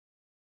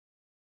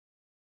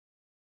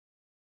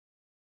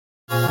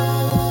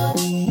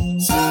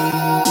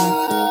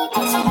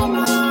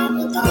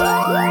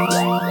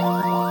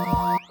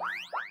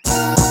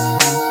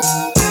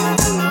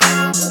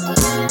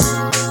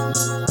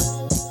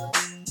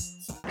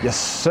Yes,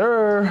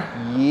 sir.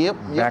 Yep.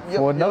 Back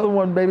for another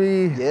one,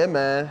 baby. Yeah,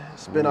 man.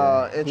 It's been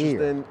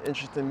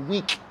interesting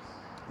week.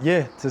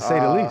 Yeah, to say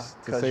the least.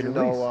 To Because say the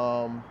least.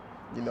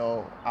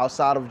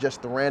 outside of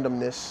just the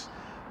randomness,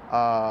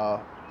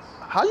 how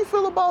you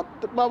feel about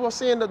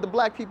seeing the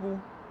black people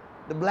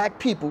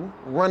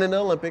running the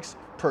Olympics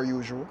per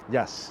usual?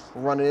 Yes.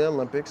 Running the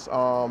Olympics.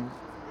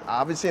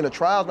 I've been seeing the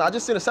trials. I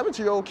just seen a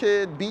 17-year-old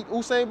kid beat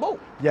Usain Bolt.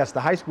 Yes, the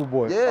high school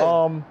boy. Yeah.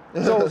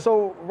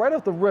 So right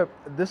off the rip,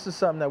 this is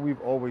something that we've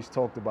always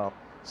talked about.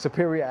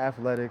 Superior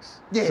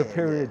athletics,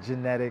 superior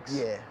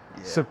genetics,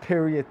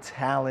 superior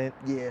talent.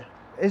 Yeah.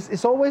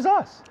 It's always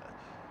us.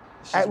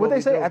 What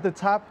they say, at the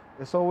top,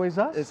 it's always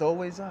us. It's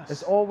always us.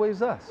 It's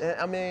always us.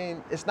 I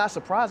mean, it's not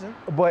surprising.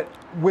 But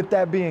with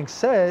that being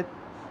said,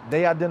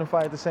 they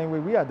identify it the same way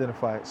we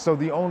identify it. So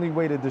the only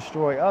way to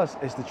destroy us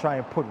is to try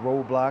and put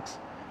roadblocks,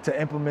 to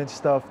implement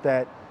stuff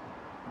that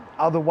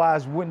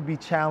otherwise wouldn't be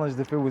challenged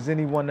if it was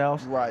anyone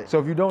else. Right. So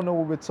if you don't know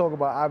what we're talking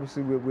about,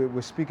 obviously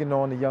we're speaking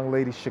on the young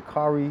lady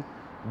Sha'Carri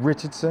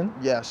Richardson.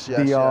 Yes.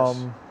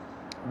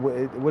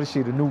 What is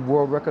she? The new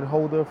world record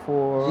holder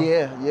for?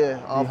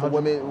 For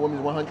women's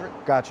 100.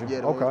 Got you.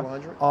 Yeah, the okay.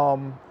 women's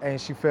 100.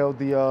 And she failed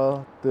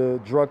the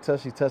drug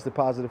test. She tested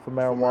positive for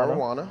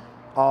marijuana.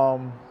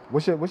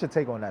 What's your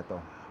take on that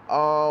though?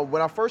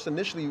 When I first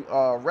initially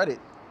read it,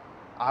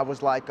 I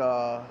was like,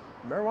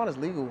 marijuana is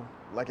legal,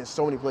 like in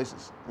so many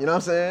places. You know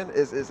what I'm saying?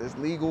 It's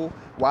legal.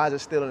 Why is it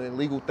still an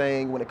illegal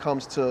thing when it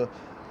comes to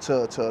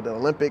the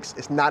Olympics?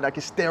 It's not like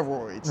it's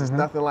steroids. It's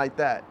nothing like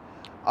that.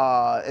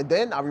 And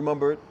then I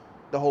remembered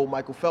the whole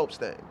Michael Phelps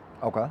thing.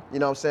 Okay. You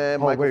know what I'm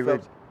saying? Wait.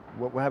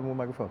 What happened with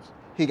Michael Phelps?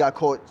 He got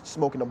caught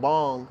smoking a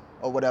bong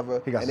or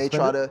whatever. He got and suspended? they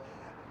tried to.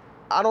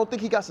 I don't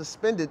think he got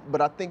suspended,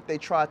 but I think they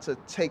tried to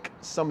take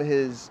some of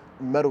his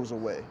medals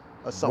away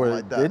or something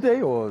like that. Did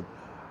they or?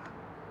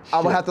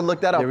 I'm gonna have to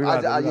look that up.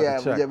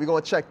 Yeah, we're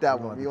gonna check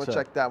that one. We're gonna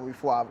check that one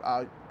before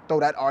I throw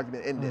that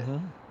argument in there.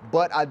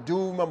 But I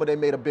do remember they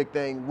made a big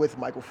thing with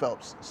Michael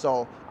Phelps.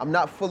 So I'm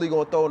not fully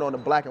gonna throw it on the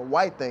black and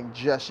white thing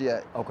just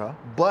yet. Okay.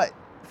 But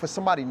for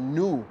somebody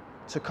new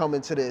to come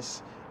into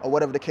this, or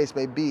whatever the case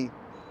may be,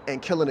 and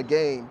killing a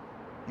game,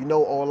 you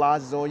know all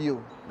eyes is on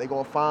you. They're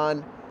gonna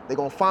find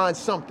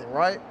something,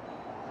 right?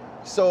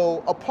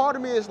 So a part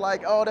of me is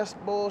like, oh, that's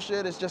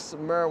bullshit. It's just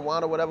some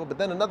marijuana or whatever. But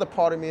then another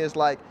part of me is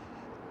like,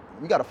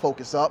 we got to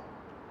focus up.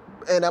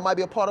 And that might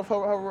be a part of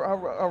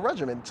her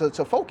regimen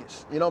to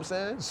focus. You know what I'm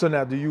saying? So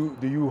now, do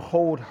you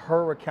hold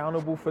her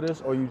accountable for this,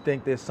 or you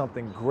think there's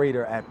something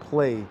greater at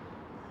play,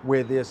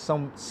 where there's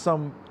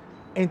some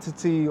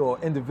entity or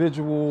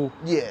individual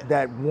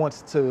that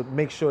wants to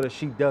make sure that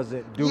she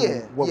doesn't do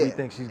what we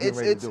think she's getting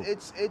ready to do?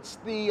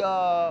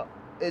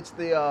 It's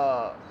the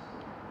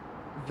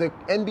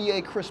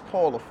NBA Chris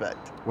Paul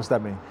effect. What's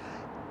that mean?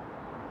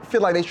 I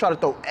feel like they try to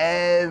throw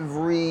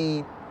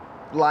every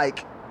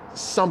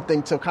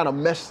something to kind of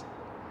mess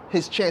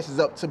his chances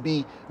up to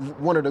be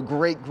one of the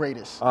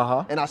greatest.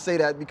 And I say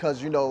that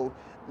because,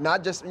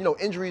 not just,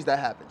 injuries that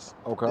happens.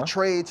 Okay. The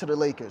trade to the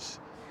Lakers.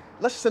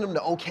 Let's send him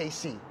to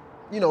OKC.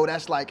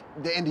 That's like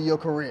the end of your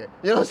career.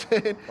 You know what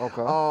I'm saying?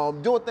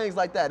 Okay. Doing things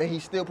like that, and he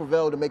still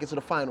prevailed to make it to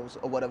the finals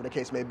or whatever the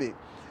case may be.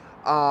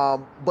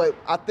 But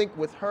I think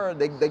with her,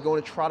 they're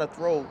going to try to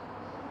throw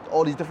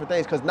all these different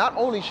things, because not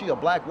only is she a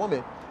black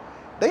woman,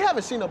 they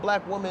haven't seen a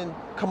black woman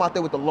come out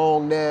there with the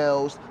long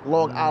nails,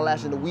 long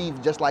eyelash, and the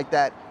weave just like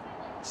that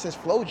since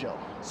FloJo.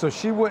 So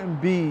she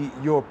wouldn't be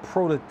your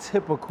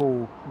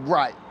prototypical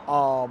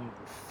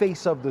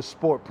face of the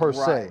sport per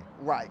se.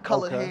 Right.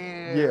 Colored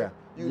hair.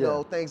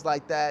 Yeah. Things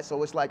like that.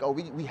 So it's like,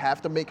 we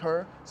have to make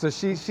her. So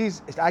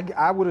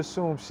I would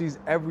assume she's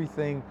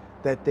everything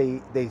that they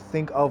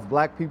think of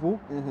black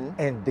people,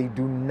 and they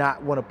do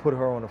not want to put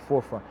her on the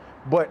forefront.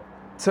 But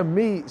to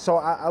me, so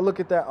I look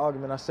at that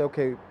argument, I say,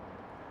 okay,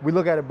 we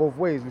look at it both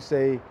ways. We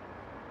say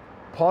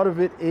part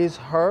of it is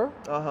her,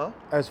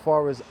 as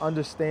far as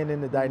understanding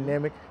the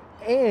dynamic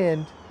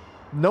and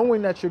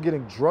knowing that you're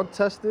getting drug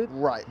tested,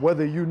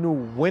 whether you knew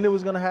when it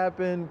was going to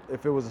happen,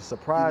 if it was a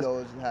surprise,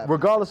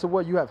 regardless of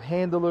what, you have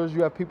handlers,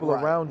 you have people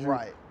around you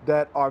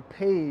that are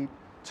paid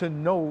to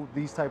know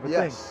these type of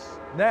things.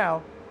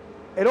 Now,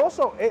 it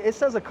also, it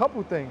says a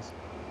couple things.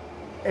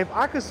 If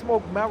I could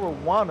smoke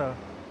marijuana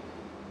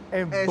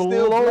and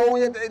blow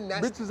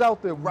bitches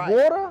out the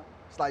water,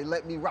 it's like,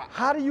 let me rock.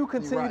 how do you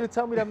continue to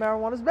tell me that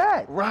marijuana is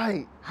bad?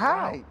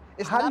 How?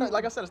 It's not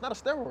like I said, it's not a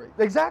steroid.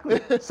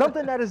 Exactly.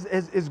 Something that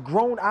is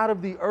grown out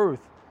of the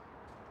earth,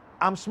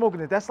 I'm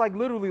smoking it. That's like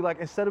literally like,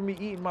 instead of me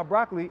eating my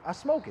broccoli, I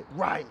smoke it.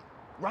 Right.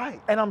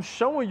 And I'm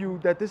showing you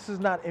that this is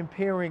not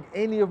impairing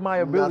any of my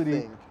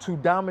ability to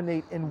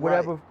dominate in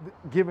whatever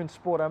given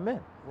sport I'm in.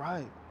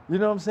 Right. You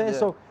know what I'm saying? Yeah.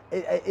 So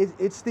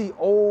it's the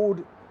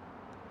old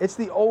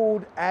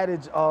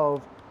adage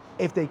of,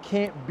 if they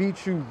can't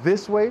beat you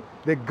this way,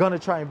 they're gonna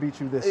try and beat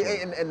you this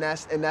way. And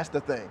that's the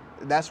thing.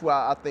 That's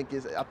why I think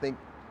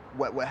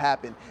what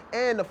happened.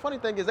 And the funny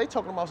thing is, they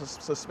talking about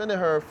suspending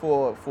her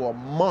for a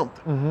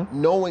month,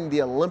 knowing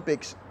the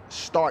Olympics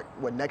start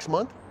next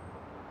month.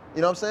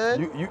 You know what I'm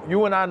saying?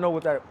 You and I know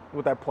what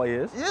that play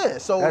is. Yeah,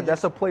 so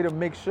That's a play to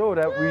make sure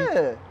that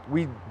Yeah.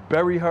 we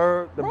bury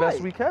her the best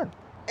Right. we can.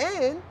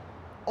 And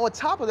on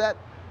top of that,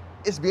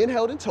 it's being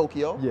held in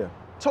Tokyo. Yeah.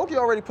 Tokyo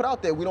already put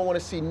out there, we don't want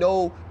to see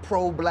no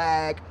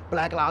pro-black,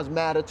 Black Lives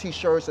Matter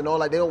t-shirts and all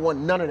that. They don't want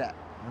none of that.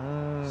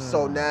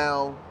 So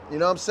now, you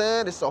know what I'm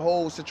saying? It's a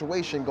whole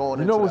situation going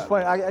You into know what's that.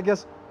 funny? I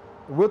guess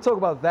we'll talk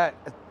about that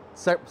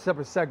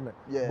separate segment.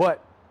 Yeah.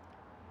 But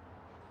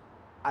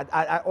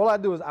all I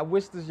do is I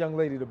wish this young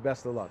lady the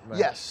best of luck, man.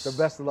 Yes. The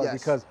best of luck Yes.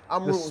 because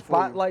I'm the rooting for you.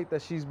 spotlight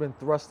that she's been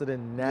thrusted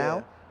in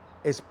now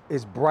is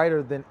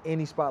brighter than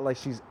any spotlight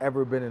she's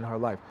ever been in her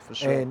life. For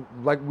sure. And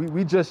like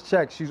we just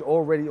checked, she's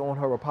already on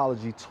her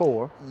apology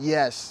tour,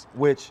 Yes.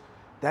 which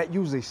that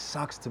usually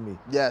sucks to me.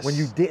 Yes. When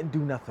you didn't do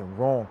nothing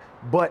wrong.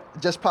 But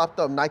Just popped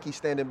up, Nike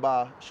standing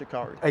by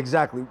Sha'Carri.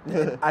 exactly.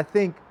 And I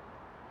think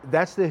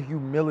that's the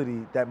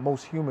humility that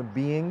most human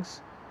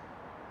beings,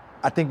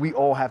 I think we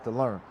all have to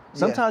learn.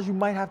 Sometimes you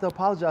might have to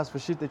apologize for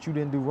shit that you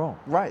didn't do wrong.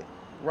 Right.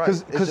 Right.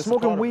 Because It's just a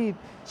part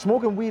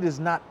smoking weed is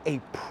not a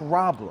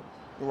problem.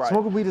 Right.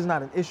 Smoking weed is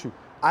not an issue.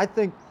 I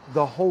think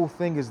the whole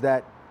thing is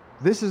that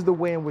this is the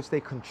way in which they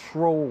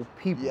control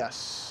people.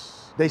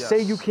 Yes. They say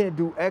you can't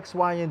do X,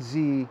 Y, and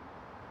Z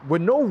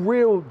with no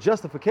real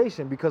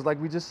justification because, like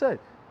we just said,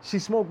 she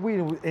smoked weed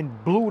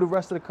and blew the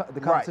rest of the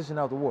competition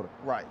out the water.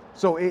 Right.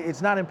 So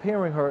it's not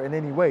impairing her in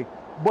any way.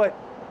 But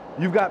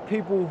you've got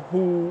people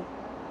who,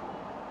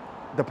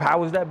 the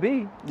powers that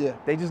be, Yeah.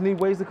 they just need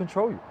ways to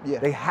control you. Yeah.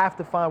 They have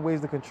to find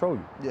ways to control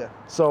you. Yeah.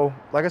 So,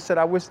 like I said,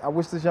 I wish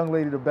this young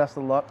lady the best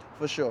of luck.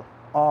 For sure.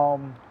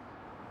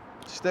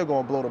 She's still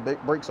gonna blow the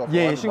big brakes off.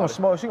 Yeah, of she gonna everybody.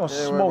 smoke. She gonna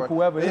Yeah, smoke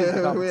whoever is in the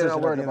we're competition not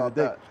at worried the end of about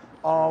the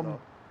day. that.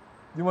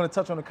 You want to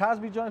touch on the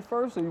Cosby joint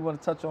first, or you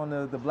want to touch on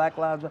the Black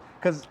Lives?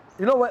 Because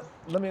you know what?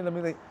 Let me.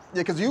 Yeah,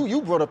 because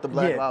you brought up the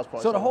Black Lives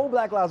part. So the whole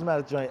Black Lives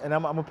Matter joint, and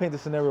I'm gonna paint the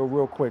scenario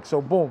real quick.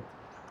 So boom,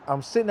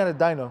 I'm sitting at a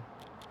diner.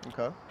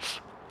 Okay.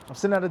 I'm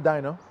sitting at a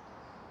diner.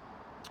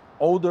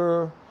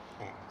 Older,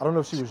 I don't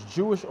know if she was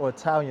Jewish or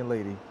Italian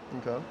lady,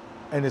 Okay.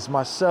 and it's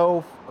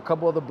myself, a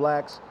couple other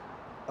blacks,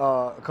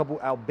 a couple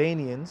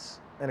Albanians,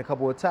 and a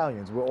couple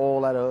Italians. We're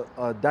all at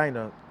a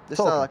diner. This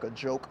talking. sounds like a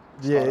joke.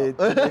 Yeah,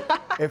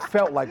 it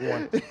felt like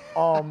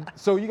one.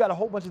 So you got a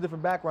whole bunch of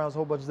different backgrounds, a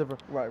whole bunch of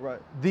different. Right.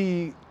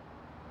 The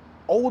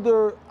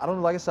older, I don't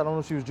know, like I said, I don't know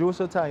if she was Jewish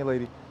or Italian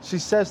lady. She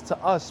says to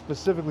us,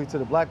 specifically to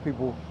the black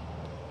people,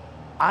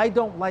 I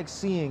don't like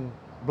seeing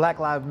Black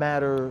Lives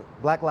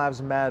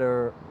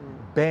Matter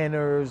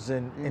banners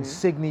and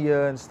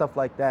insignia and stuff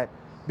like that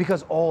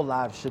because all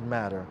lives should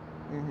matter.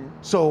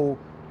 So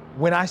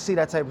when I see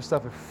that type of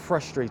stuff, it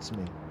frustrates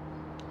me.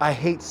 I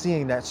hate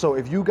seeing that. So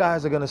if you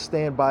guys are gonna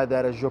stand by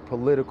that as your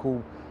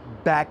political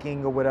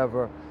backing or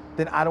whatever,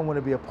 then I don't want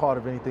to be a part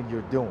of anything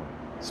you're doing.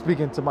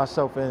 Speaking to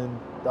myself and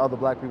the other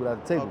black people at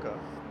the table. Okay.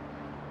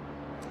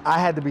 I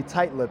had to be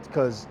tight-lipped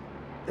because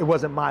it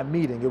wasn't my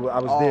meeting. I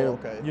was there,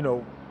 okay. you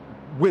know,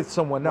 with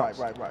someone else.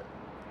 Right.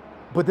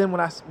 But then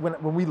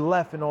when we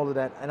left and all of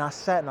that, and I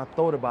sat and I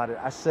thought about it,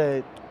 I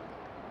said,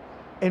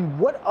 in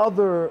what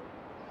other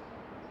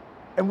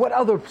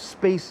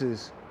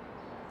spaces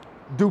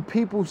do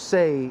people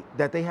say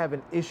that they have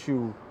an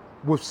issue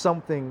with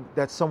something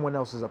that someone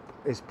else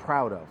is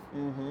proud of?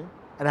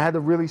 And I had to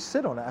really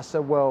sit on it. I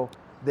said, well,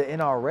 the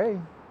NRA,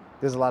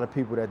 there's a lot of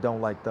people that don't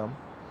like them.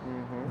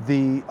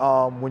 The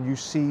when you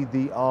see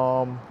the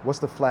what's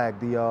the flag?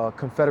 The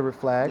Confederate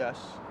flag. Yes.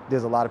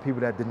 There's a lot of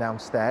people that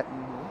denounce that.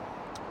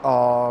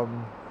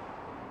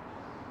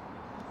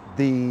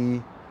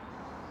 The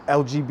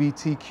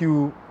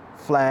LGBTQ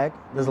flag.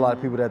 There's a lot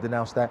of people that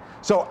denounce that.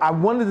 So I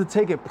wanted to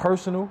take it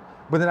personal,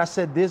 but then I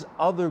said there's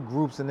other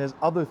groups and there's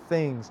other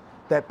things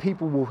that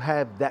people will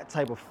have that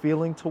type of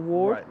feeling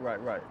toward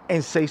Right.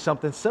 and say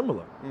something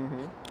similar.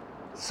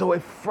 So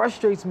it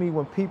frustrates me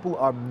when people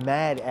are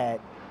mad at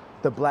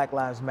the Black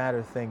Lives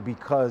Matter thing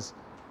because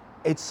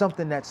it's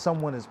something that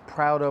someone is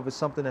proud of. It's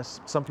something that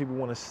some people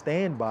want to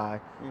stand by,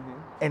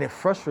 and it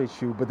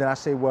frustrates you. But then I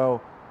say,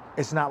 well,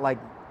 it's not like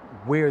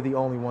we're the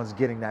only ones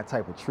getting that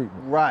type of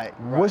treatment. Right.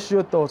 What's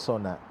your thoughts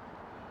on that?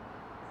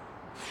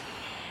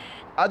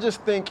 I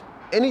just think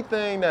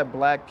anything that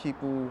black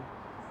people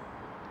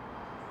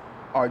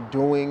are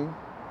doing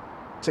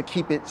to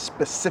keep it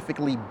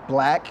specifically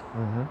black,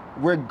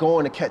 we're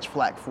going to catch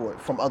flack for it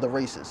from other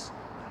races.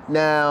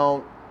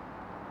 Now,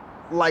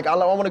 like I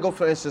want to go,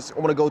 for instance, I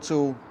want to go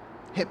to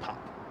hip hop.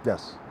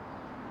 Yes.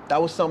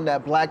 That was something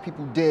that black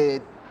people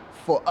did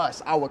for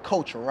us, our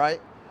culture, right?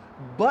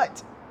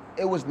 But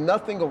it was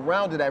nothing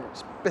around it that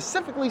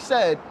specifically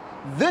said,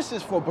 this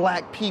is for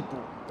black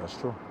people. That's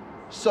true.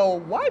 So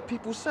white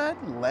people said,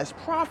 let's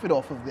profit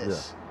off of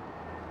this.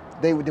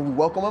 Then we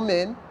welcome them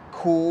in,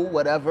 cool,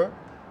 whatever.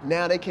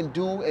 Now they can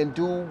do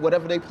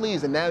whatever they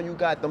please. And now you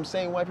got them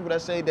same white people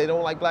that say they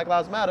don't like Black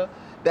Lives Matter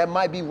that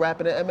might be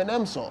rapping an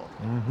Eminem song.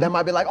 That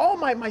might be like, oh,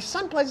 my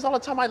son plays this all the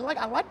time. I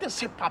like this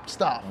hip hop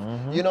stuff.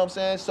 You know what I'm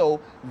saying? So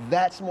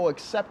that's more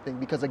accepting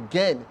because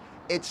again,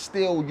 it's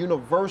still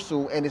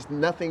universal and it's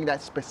nothing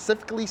that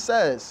specifically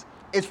says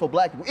it's for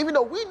black people. Even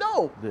though we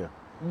know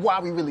why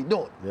we really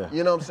doing it? Yeah.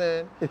 You know what I'm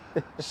saying?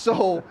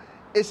 So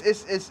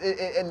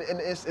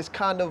it's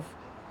kind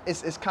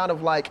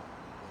of like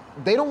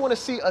they don't want to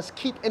see us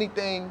keep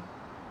anything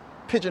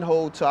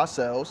pigeonholed to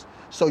ourselves.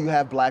 So you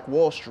have Black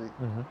Wall Street.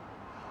 Mm-hmm.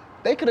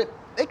 They could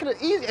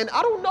have easily, and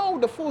I don't know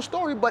the full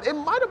story, but it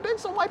might have been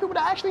some white people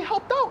that actually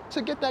helped out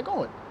to get that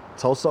going.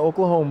 Tulsa,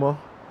 Oklahoma.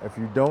 If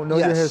you don't know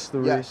your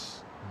history,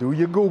 do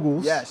your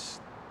Googles. Yes.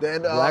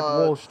 Then Black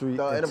Wall Street,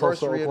 the and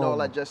anniversary Tulsa, and all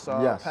Oklahoma. that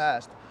just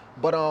passed.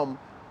 But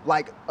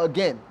like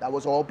again, that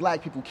was all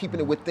black people keeping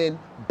it within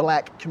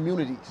black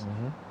communities.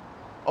 Mm-hmm.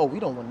 Oh, we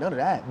don't want none of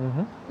that.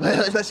 Mm-hmm.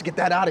 Let's get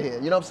that out of here.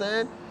 You know what I'm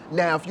saying?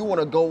 Now, if you want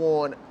to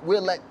go on,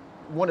 we'll let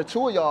one or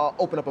two of y'all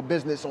open up a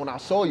business on our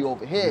soil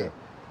over here.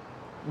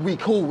 Yeah. We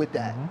cool with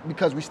that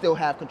because we still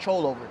have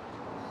control over it.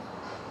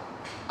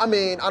 I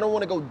mean, I don't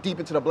want to go deep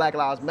into the Black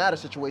Lives Matter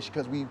situation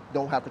because we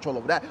don't have control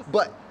over that.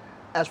 But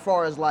as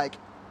far as like,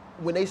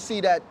 when they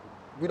see that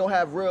we don't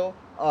have real,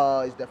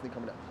 it's definitely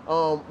coming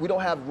up. We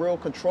don't have real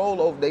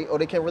control over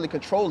they can't really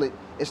control it.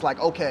 It's like,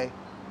 okay,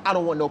 I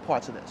don't want no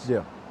parts of this.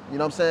 Yeah. You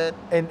know what I'm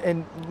saying?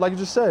 And like you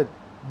just said,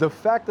 the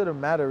fact of the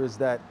matter is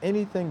that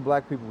anything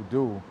black people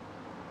do,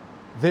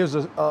 there's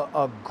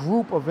a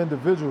group of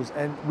individuals,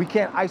 and we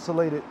can't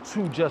isolate it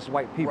to just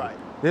white people. Right.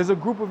 There's a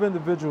group of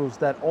individuals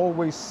that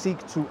always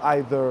seek to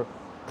either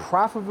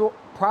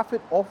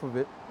profit off of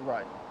it,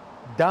 Right.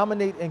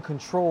 dominate and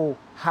control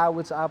how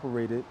it's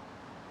operated,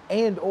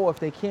 and or if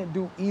they can't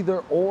do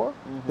either or,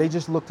 they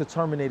just look to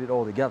terminate it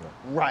altogether.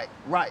 Right.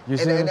 You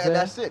see what I'm saying? And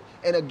that's it.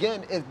 And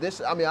again, if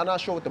this, I mean, I'm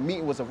not sure what the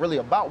meeting was really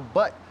about,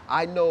 but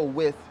I know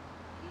with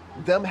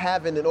them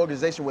having an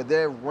organization where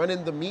they're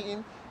running the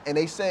meeting and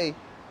they say,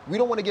 we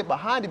don't want to get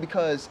behind it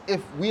because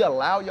if we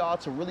allow y'all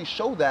to really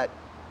show that,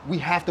 we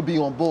have to be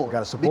on board.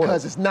 Gotta support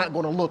because it. it's not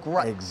going to look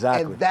right.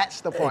 Exactly. And that's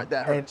the part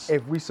that hurts.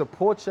 And if we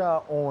support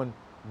y'all on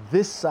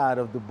this side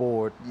of the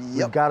board,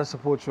 we've got to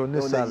support you on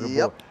this side of the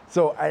board.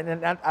 So,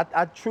 and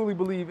I truly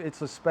believe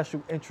it's a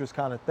special interest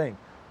kind of thing.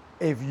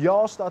 If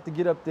y'all start to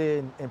get up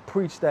there and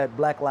preach that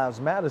Black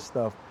Lives Matter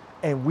stuff,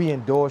 and we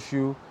endorse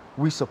you,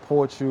 we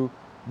support you,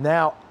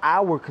 now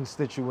our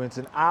constituents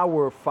and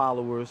our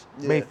followers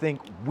may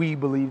think we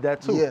believe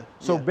that too.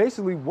 So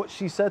basically what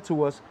she said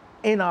to us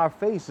in our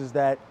face is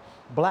that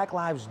Black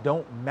lives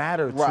don't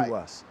matter to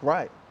us.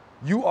 Right.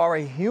 You are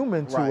a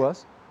human to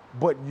us,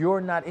 but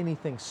you're not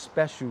anything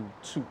special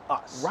to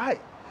us.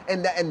 Right.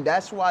 And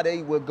that's why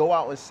they would go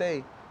out and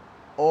say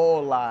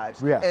all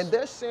lives. Yes. And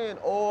they're saying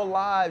all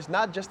lives,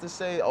 not just to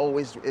say, oh,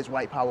 it's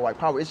white power, white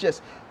power. It's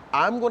just,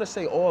 I'm going to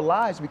say all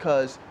lives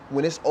because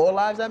when it's all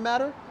lives that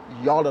matter,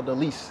 y'all are the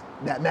least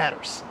that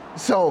matters.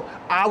 So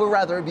I would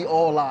rather it be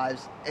all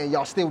lives and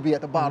y'all still be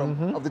at the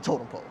bottom of the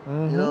totem pole. You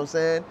know what I'm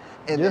saying?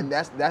 And then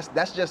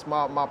that's just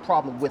my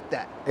problem with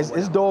that.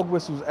 It's dog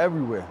whistles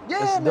everywhere.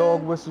 It's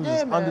dog whistles,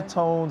 it's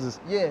undertones,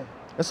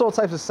 it's all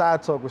types of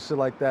side talk with shit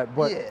like that.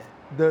 But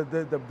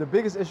the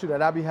biggest issue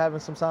that I be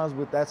having sometimes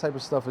with that type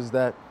of stuff is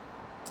that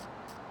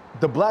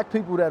the black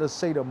people that'll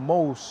say the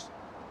most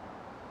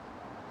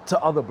to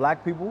other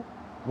black people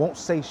won't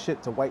say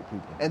shit to white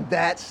people. And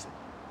that's...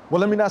 Well,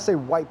 let me not say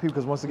white people,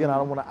 because once again, I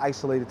don't want to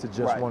isolate it to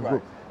just one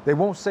group. They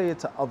won't say it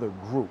to other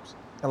groups.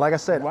 And like I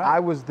said, I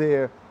was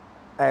there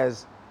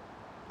as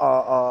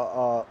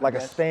like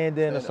a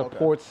stand-in, a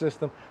support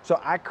system.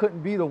 So I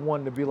couldn't be the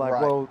one to be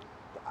like, well,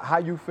 how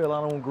you feel,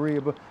 I don't agree,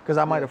 because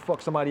I might have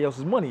fucked somebody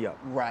else's money up.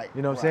 Right.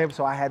 You know what I'm saying?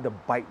 So I had to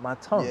bite my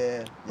tongue.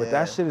 But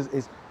that shit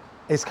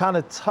is kind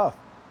of tough.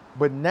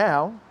 But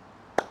now,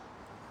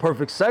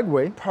 perfect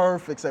segue.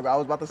 Perfect segue. I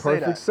was about to say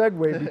that. Perfect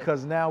segue,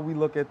 because now we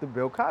look at the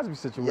Bill Cosby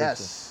situation.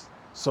 Yes.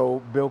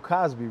 So Bill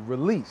Cosby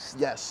released.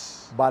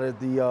 Yes. By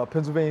the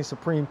Pennsylvania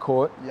Supreme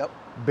Court. Yep.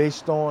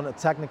 Based on a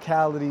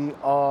technicality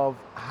of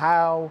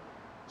how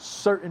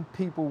certain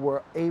people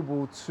were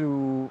able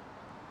to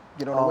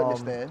get on the witness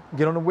stand.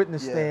 Get on the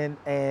witness stand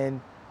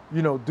and,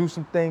 you know, do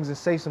some things and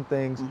say some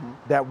things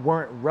that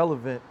weren't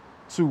relevant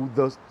to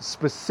the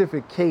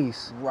specific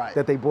case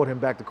that they brought him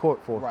back to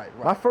court for.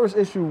 My first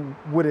issue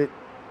with it,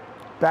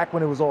 back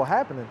when it was all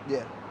happening,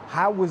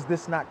 how was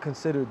this not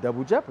considered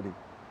double jeopardy?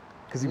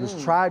 Because he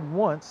was tried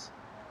once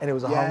and it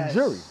was a hung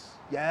jury.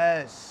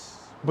 Yes.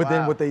 But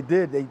then what they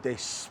did, they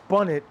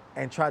spun it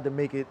and tried to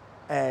make it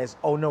as,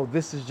 oh no,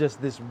 this is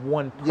just this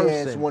one person.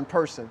 Yeah, it's one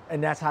person.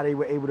 And that's how they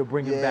were able to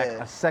bring him back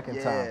a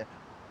second time.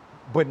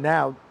 But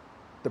now,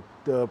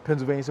 the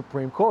Pennsylvania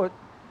Supreme Court,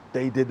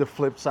 they did the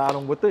flip side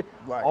on what they,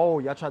 oh,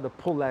 y'all tried to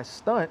pull that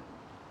stunt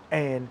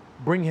and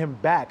bring him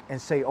back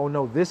and say, oh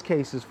no, this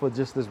case is for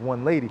just this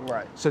one lady.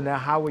 So now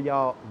how are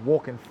y'all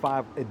walking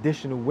 5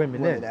 additional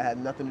women in? That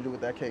had nothing to do with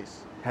that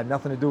case. Had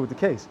nothing to do with the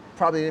case.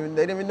 Probably they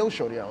didn't even know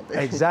Shorty, I don't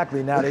think.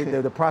 Exactly. Now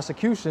the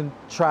prosecution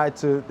tried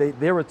to,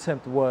 their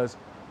attempt was,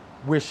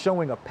 we're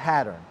showing a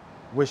pattern.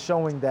 We're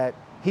showing that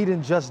he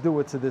didn't just do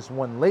it to this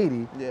one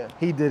lady,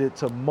 he did it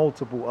to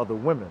multiple other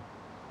women.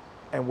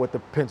 And what the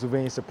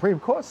Pennsylvania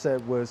Supreme Court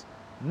said was,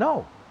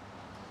 no.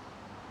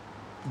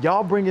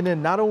 Y'all bringing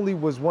in, not only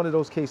was one of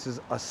those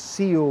cases a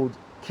sealed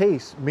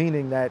case,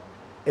 meaning that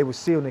it was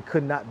sealed and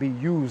could not be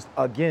used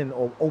again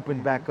or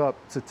opened back up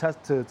to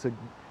test to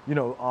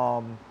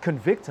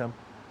convict him.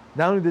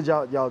 Not only did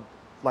y'all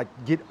like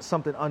get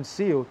something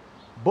unsealed,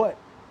 but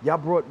y'all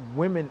brought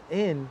women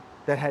in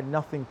that had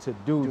nothing to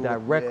do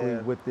directly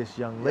with this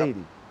young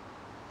lady.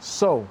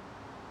 So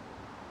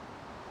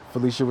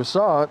Phylicia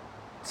Rashad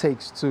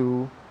takes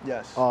to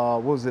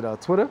what was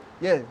it, Twitter?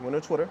 Yeah, went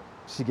on Twitter.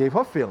 She gave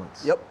her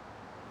feelings.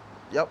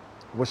 Yep.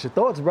 What's your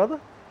thoughts, brother?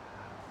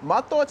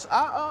 My thoughts,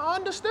 I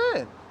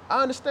understand.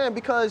 I understand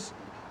because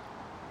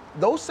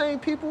those same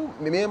people,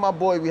 me and my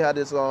boy, we had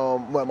this,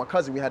 my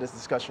cousin, we had this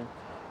discussion.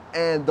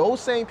 And those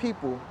same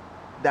people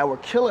that were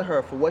killing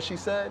her for what she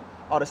said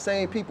are the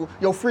same people.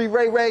 Yo, free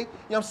Ray Ray, you know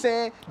what I'm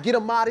saying? Get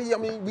him out of here. I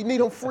mean, we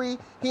need him free.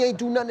 He ain't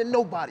do nothing to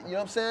nobody. You know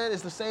what I'm saying?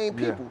 It's the same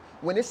people.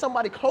 When it's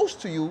somebody close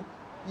to you,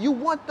 you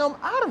want them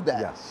out of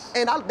that. Yes.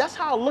 And that's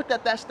how I looked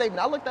at that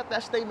statement. I looked at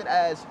that statement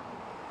as,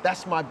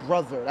 that's my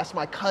brother, that's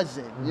my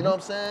cousin. You know what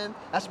I'm saying?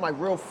 That's my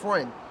real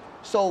friend.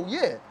 So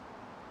yeah,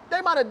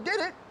 they might have did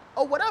it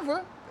or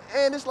whatever.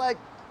 And it's like,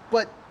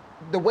 but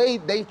the way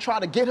they try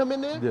to get him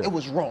in there, it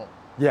was wrong.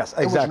 Yes,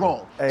 exactly. It was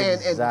wrong.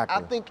 Exactly.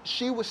 And I think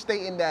she was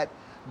stating that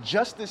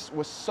justice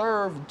was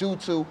served due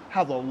to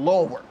how the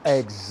law works.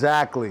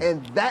 Exactly.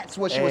 And that's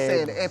what she was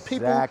saying. And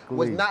people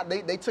was not,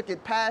 they took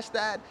it past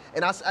that.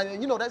 And that's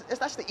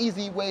the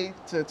easy way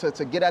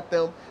to get at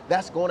them.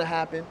 That's going to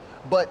happen.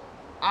 But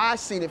I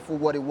seen it for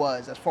what it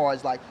was, as far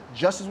as like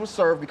justice was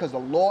served because the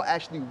law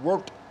actually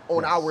worked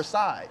on our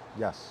side.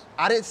 Yes.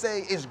 I didn't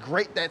say it's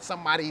great that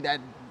somebody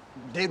that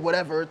did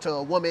whatever to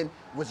a woman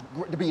was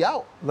to be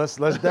out. Let's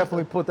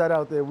definitely put that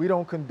out there. We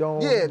don't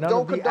condone none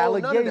of the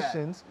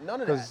allegations.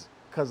 None of that.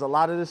 Because a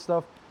lot of this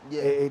stuff,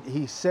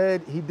 he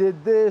said he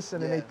did this,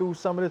 and then they threw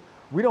some of this.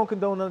 We don't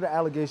condone none of the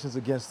allegations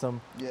against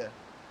him. Yeah.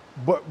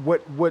 But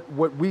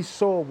what we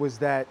saw was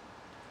that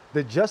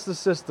the justice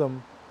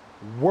system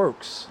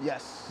works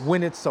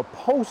when it's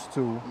supposed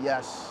to.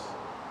 Yes.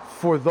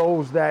 For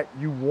those that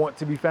you want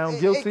to be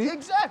found guilty.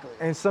 Exactly.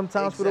 And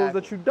sometimes for those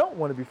that you don't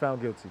want to be found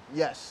guilty.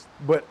 Yes.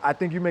 But I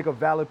think you make a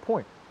valid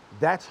point.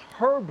 That's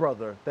her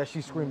brother that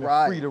she's screaming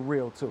free to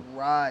real to.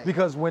 Right.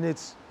 Because when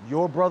it's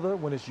your brother,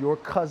 when it's your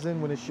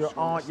cousin, when it's your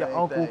aunt, your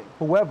uncle,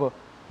 whoever,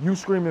 you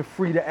screaming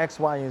free to X,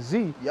 Y, and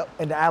Z. Yep.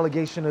 And the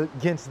allegation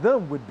against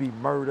them would be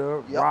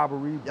murder,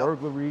 robbery,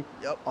 burglary,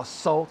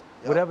 assault,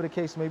 whatever the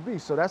case may be.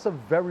 So that's a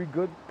very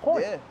good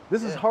point. Yeah.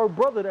 This is her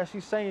brother that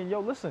she's saying, yo,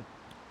 listen,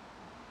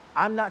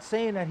 I'm not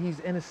saying that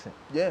he's innocent.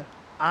 Yeah.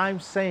 I'm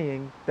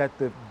saying that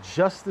the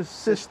justice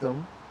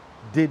system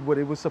did what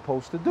it was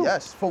supposed to do.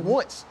 Yes, for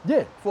once.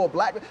 Yeah. For a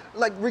black man,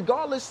 like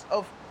regardless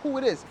of who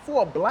it is,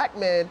 for a black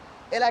man,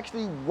 it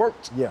actually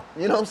worked. Yeah.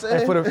 You know what I'm saying?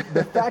 And for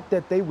the fact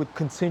that they would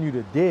continue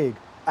to dig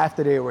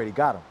after they already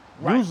got him.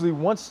 Right. Usually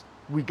once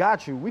we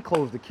got you, we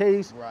close the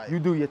case, you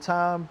do your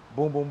time,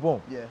 boom, boom, boom.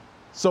 Yeah.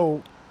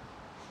 So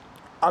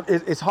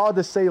it's hard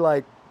to say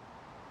like,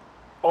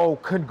 oh,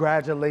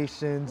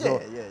 congratulations, or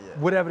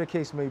whatever the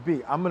case may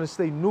be. I'm going to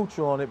stay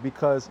neutral on it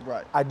because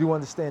I do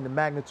understand the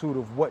magnitude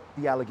of what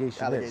the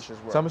allegation is. So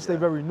I'm going to stay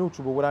very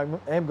neutral, but what I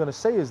am going to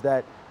say is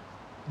that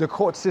the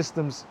court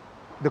system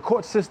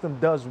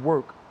does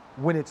work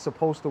when it's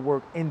supposed to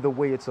work in the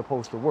way it's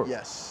supposed to work.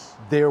 Yes.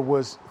 There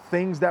was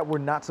things that were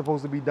not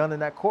supposed to be done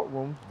in that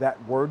courtroom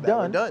that were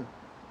done.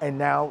 And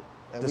now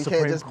and the we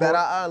Supreme can't just Court, bet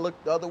our eye and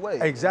look the other way.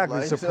 Exactly.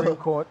 Like, the Supreme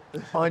Court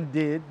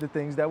undid the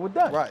things that were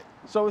done. Right.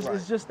 So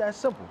it's just that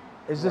simple.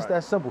 It's just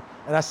that simple.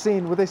 And I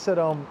seen what they said,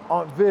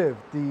 Aunt Viv,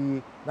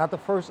 not the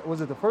first,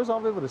 was it the first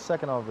Aunt Viv or the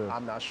second Aunt Viv?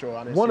 I'm not sure.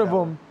 I didn't One see of that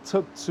them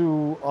took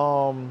to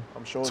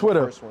I'm sure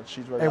Twitter the first one.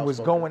 She's very and was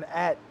outspoken. going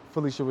at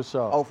Phylicia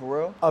Rashad. Oh, for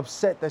real?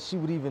 Upset that she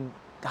would even,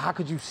 how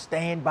could you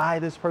stand by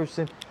this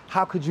person?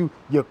 How could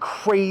you're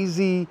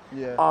crazy.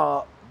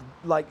 Yeah.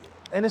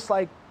 And it's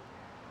like,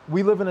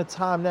 we live in a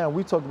time now,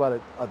 we talked about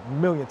it a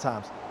million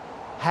times,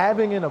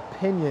 having an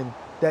opinion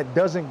that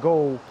doesn't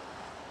go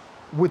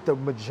with the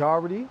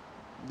majority,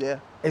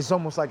 it's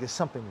almost like it's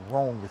something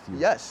wrong with you.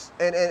 Yes,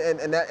 and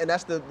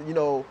that's the,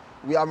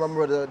 I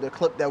remember the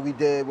clip that we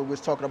did where we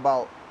was talking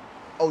about,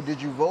 oh,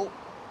 did you vote?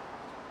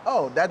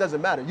 Oh, that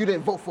doesn't matter. You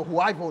didn't vote for who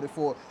I voted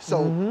for,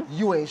 so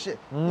you ain't shit.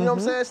 You know what I'm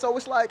saying? So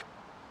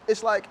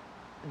it's like,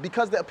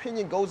 because the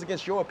opinion goes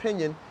against your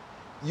opinion,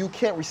 you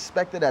can't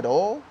respect it at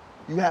all.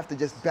 You have to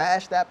just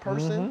bash that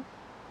person.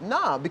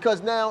 Nah,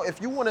 because now if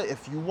you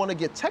wanna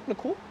get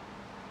technical,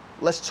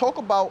 let's talk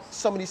about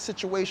some of these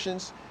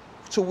situations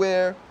to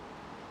where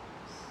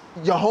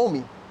your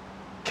homie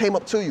came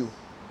up to you.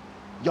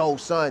 Yo,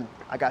 son,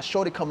 I got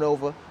shorty coming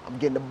over. I'm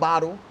getting a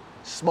bottle,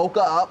 smoke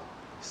her up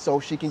so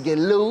she can get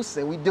loose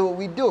and we do what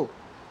we do.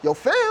 Yo,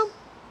 fam,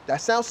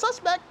 that sounds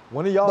suspect.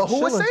 One of y'all But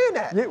who was saying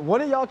that? Yeah,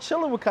 one of y'all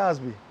chilling with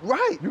Cosby.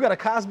 Right. You got a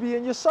Cosby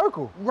in your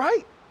circle.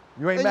 Right.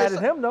 You ain't mad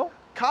at him, though.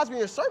 Cosby in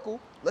your circle,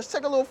 let's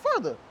take it a little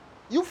further.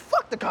 You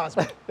fucked the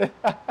Cosby. And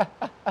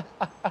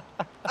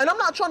I'm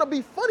not trying to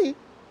be funny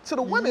to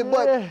the women,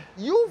 but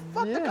you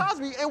fucked the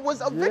Cosby and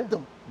was a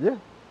victim. Yeah.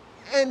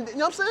 And you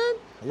know what I'm saying?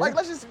 Like,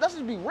 let's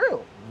just be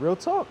real. Real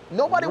talk.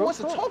 Nobody wants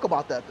to talk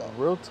about that, though.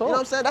 Real talk. You know what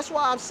I'm saying? That's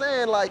why I'm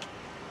saying, like,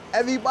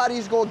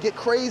 everybody's gonna get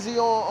crazy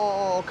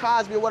on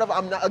Cosby or whatever.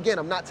 I'm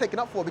not taking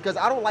up for it because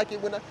I don't like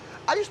it when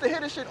I used to hear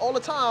this shit all the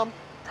time.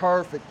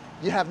 Perfect.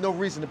 You have no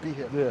reason to be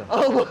here. Yeah.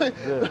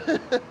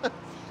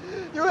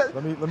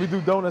 Let me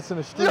do donuts in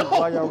the street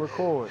while y'all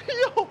record.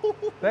 Yo.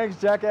 Thanks,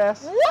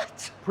 jackass.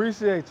 What?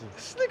 Appreciate you.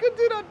 This nigga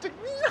did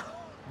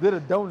Did a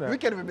donut. We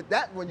can't even admit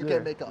that one. You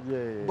can't make up.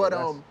 Yeah. But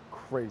that's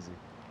crazy.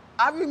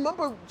 I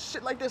remember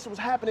shit like this was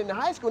happening in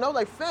high school, and I was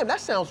like, fam,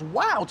 that sounds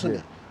wild to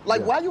me.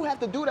 Like, why you have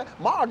to do that?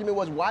 My argument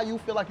was why you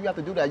feel like you have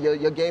to do that.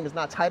 Your game is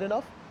not tight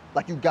enough.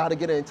 Like, you got to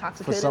get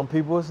intoxicated. For some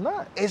people, it's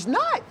not. It's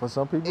not. For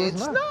some people,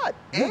 it's not.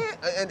 Yeah.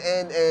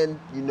 And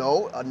you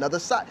know, another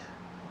side.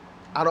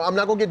 I'm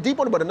not gonna get deep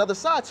on it, but another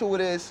side to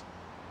it is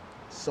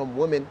some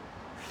women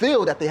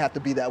feel that they have to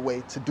be that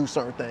way to do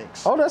certain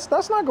things. Oh,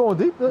 that's not going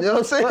deep. You know what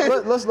I'm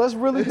saying? Let's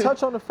really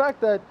touch on the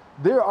fact that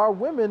there are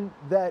women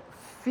that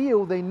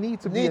feel they need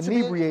to be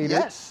inebriated.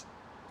 Yes.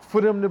 For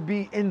them to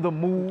be in the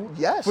mood.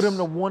 Yes. For them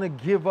to want to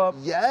give up.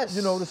 Yes.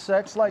 You know, the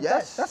sex. Like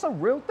that's a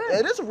real thing.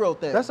 It is a real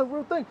thing. That's a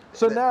real thing.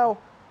 So now,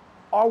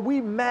 are we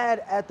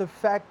mad at the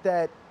fact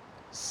that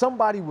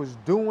somebody was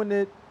doing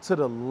it to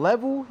the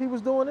level he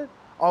was doing it?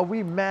 Are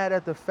we mad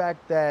at the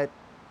fact that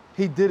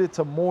he did it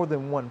to more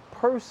than one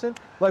person?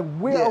 Like,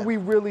 where are we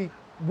really?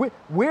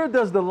 Where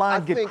does the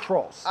line get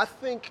crossed? I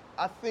think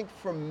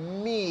for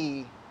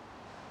me,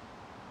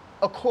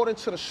 according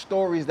to the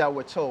stories that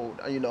were told,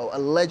 you know,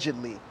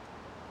 allegedly,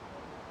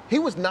 he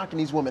was knocking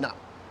these women out.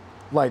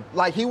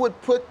 Like he would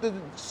put the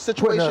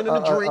situation in the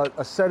drink.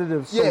 A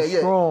sedative so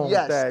strong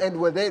that... and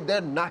where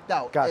they're knocked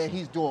out, and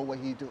he's doing what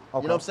he do. Okay.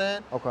 You know what I'm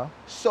saying? Okay.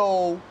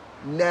 So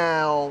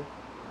now,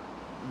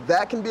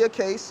 that can be a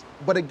case,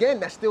 but again,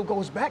 that still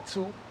goes back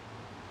to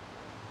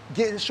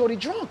getting shorty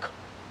drunk.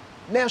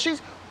 Now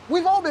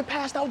we've all been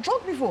passed out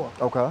drunk before.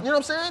 Okay. You know what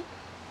I'm saying?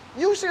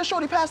 You see a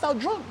shorty passed out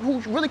drunk who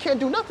really can't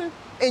do nothing,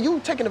 and you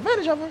taking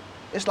advantage of her.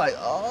 It's like,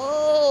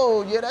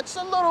 oh, yeah, that's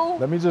a little...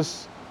 Let me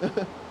just...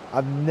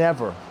 I've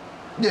never,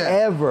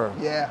 ever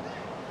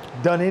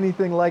done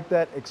anything like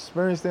that,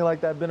 experienced anything like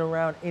that, been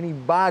around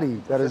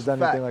anybody that has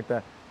done anything like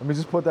that. Let me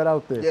just put that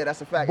out there. Yeah, that's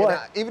a fact.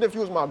 But, even if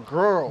you was my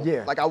girl,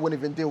 like I wouldn't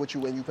even deal with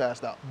you when you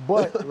passed out.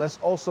 But let's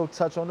also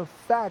touch on the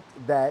fact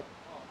that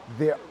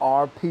there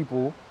are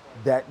people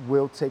that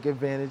will take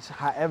advantage,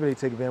 however they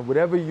take advantage,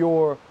 whatever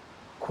your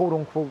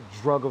quote-unquote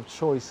drug of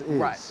choice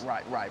is.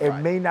 Right. It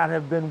may not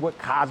have been what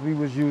Cosby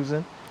was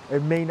using.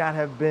 It may not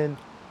have been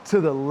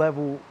to the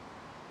level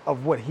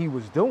of what he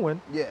was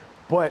doing. Yeah.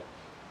 But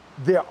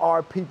there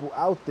are people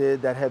out there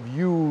that have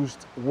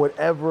used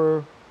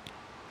whatever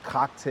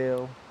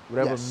cocktail,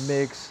 whatever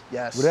mix,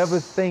 whatever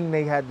thing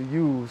they had to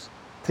use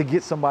to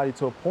get somebody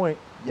to a point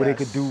where they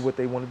could do what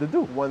they wanted to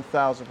do.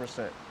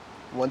 1,000%.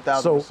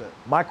 1,000%. So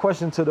my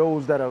question to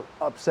those that are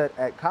upset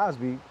at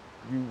Cosby,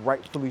 you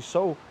rightfully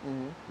so,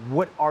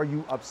 what are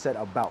you upset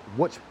about?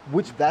 Which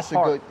that's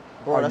part a good,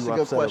 bro, that's a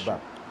good question.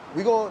 About?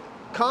 We going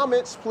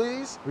comments,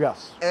 please.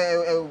 Yes.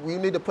 And we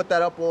need to put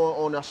that up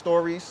on our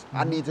stories.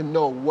 I need to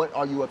know, what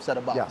are you upset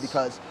about? Yes.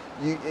 Because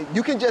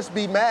you can just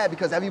be mad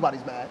because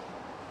everybody's mad.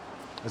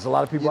 There's a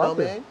lot of people out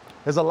there.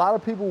 There's a lot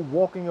of people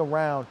walking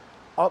around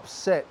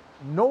upset,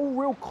 no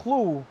real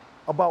clue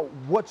about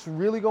what's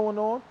really going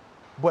on.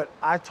 But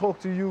I talk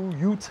to you,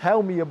 you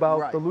tell me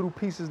about the little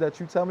pieces that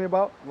you tell me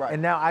about,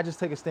 and now I just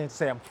take a stand to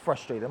say I'm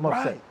frustrated, I'm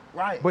upset.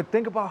 Right. But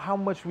think about how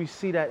much we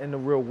see that in the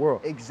real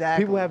world.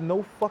 Exactly. People have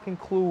no fucking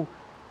clue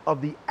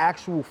of the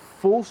actual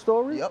full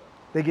story. Yep.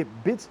 They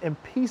get bits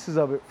and pieces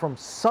of it from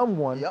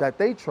someone that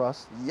they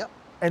trust. Yep.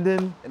 And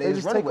then they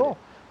just take off.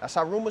 That's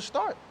how rumors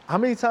start. How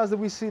many times did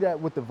we see that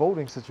with the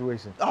voting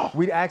situation? Oh.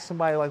 We'd ask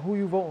somebody like, who are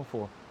you voting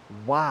for?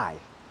 Why?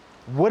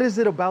 What is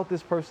it about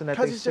this person that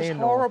they stand on? Because it's just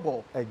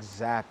horrible.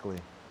 Exactly.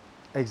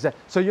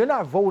 So you're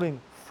not voting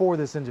for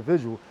this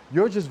individual.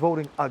 You're just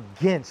voting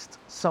against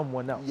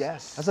someone else.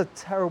 Yes. That's a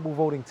terrible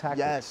voting tactic.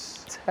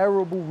 Yes.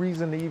 Terrible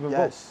reason to even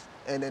vote.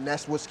 And then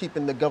that's what's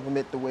keeping the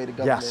government the way the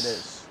government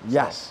is.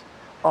 Yes.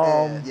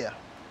 Yeah,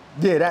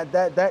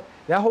 that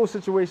whole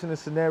situation and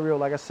scenario,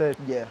 like I said,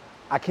 yeah.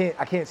 I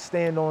can't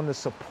stand on the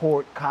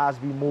support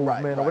Cosby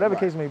movement or whatever the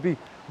case may be.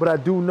 But I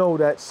do know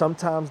that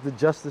sometimes the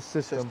justice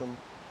system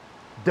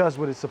does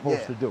what it's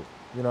supposed to do.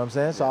 You know what I'm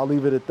saying? So I'll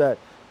leave it at that.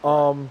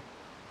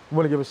 You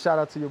want to give a shout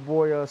out to your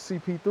boy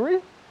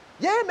CP3?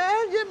 Yeah,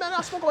 man.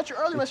 I spoke about you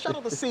earlier, man. Shout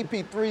out to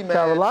CP3, man.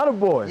 Carolina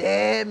boy.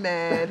 Yeah,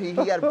 man. He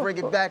got to bring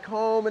it back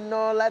home and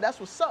all that. That's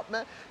what's up,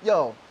 man.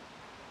 Yo,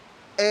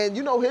 and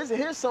you know,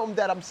 here's something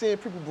that I'm seeing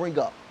people bring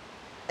up,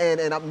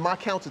 and my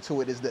counter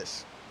to it is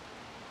this.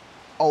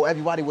 Oh,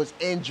 everybody was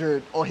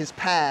injured on his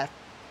path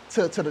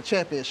to the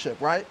championship,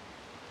 right?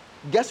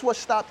 Guess what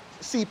stopped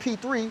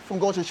CP3 from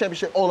going to the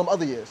championship all them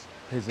other years?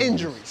 His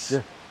injuries.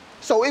 Yeah.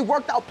 So it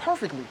worked out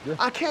perfectly. Yeah.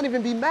 I can't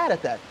even be mad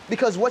at that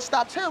because what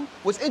stopped him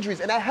was injuries,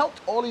 and that helped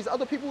all these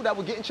other people that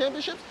were getting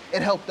championships.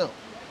 It helped them.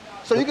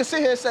 So you can sit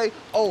here and say,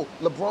 "Oh,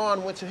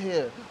 LeBron went to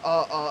here.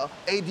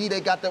 AD,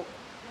 they got the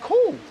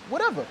cool,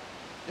 whatever."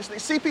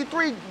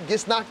 CP3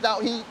 gets knocked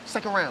out. He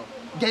second round,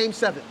 game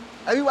 7.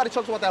 Everybody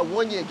talks about that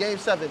 1 year, Game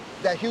 7,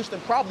 that Houston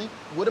probably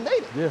would have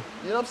made it. Yeah.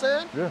 You know what I'm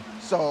saying? Yeah.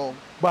 So,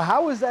 But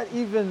how is that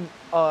even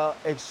an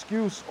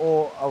excuse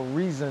or a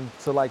reason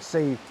to like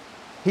say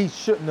he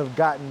shouldn't have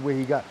gotten where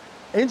he got?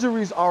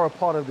 Injuries are a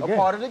part of the game.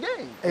 part of the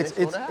game. and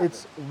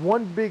It's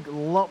one big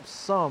lump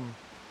sum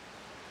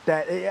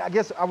that I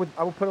guess I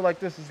would put it like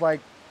this: is like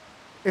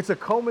it's a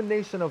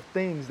culmination of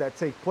things that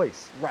take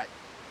place. Right.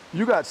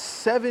 You got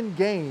 7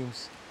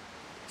 games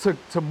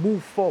to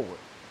move forward.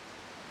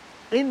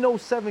 In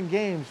those 7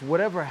 games,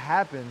 whatever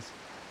happens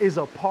is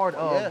a part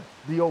of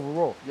the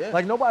overall. Yeah.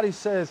 Like nobody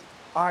says,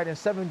 all right, in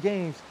 7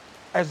 games,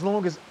 as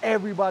long as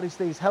everybody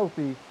stays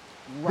healthy,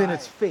 then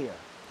it's fair.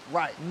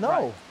 Right. No.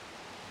 Right.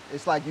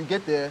 It's like you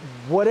get there,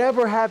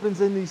 Whatever happens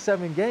in these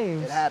 7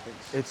 games, it happens.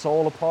 it's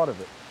all a part of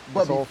it.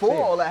 But It's all before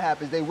fair. all that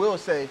happens, they will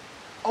say,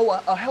 oh,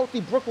 a healthy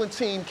Brooklyn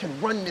team can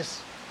run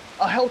this.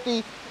 A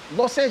healthy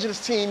Los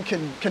Angeles team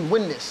can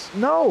win this.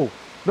 No,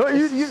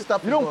 It's you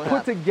stuff is don't gonna put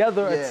happen.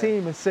 together Yeah. a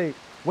team and say,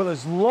 well,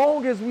 as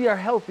long as we are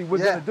healthy, we're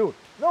Yeah. gonna do it.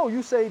 No,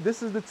 you say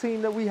this is the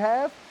team that we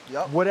have.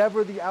 Yep.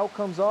 Whatever the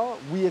outcomes are,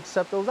 we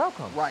accept those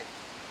outcomes. Right.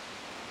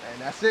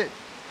 And that's it.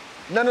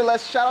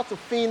 Nonetheless, shout out to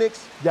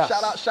Phoenix. Yes.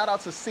 Shout out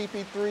to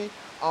CP3.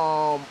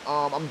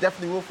 I'm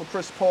definitely rooting for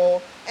Chris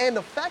Paul. And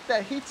the fact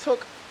that he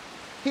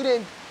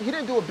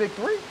didn't do a big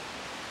 3.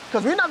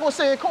 Because we're not gonna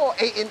say and call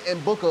Ayton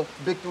and Booker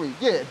big 3.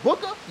 Yeah,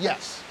 Booker,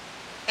 yes.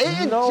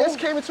 Ayton No. just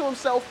came into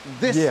himself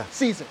this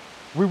season.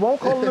 We won't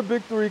call it a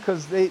big 3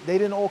 because they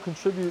didn't all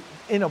contribute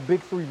in a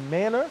big 3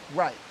 manner.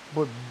 Right.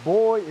 But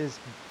boy, is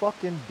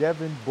fucking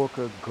Devin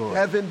Booker good.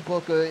 Devin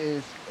Booker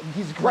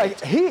he's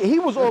great. Like he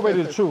was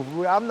already the truth.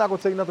 I'm not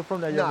gonna take nothing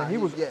from that young Nah, man. He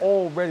was yeah.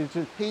 already the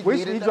truth. He He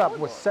needed that dropped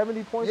point what guard.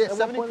 70 points? Yeah, at one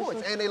 70 point or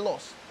points, something? and they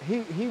lost.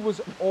 He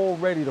was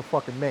already the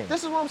fucking man.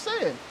 This is what I'm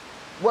saying.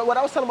 What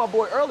I was telling my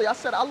boy earlier, I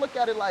said I look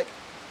at it like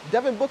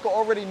Devin Booker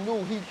already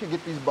knew he could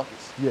get these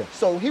buckets. Yeah.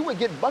 So he would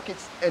get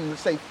buckets and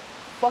say,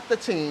 fuck the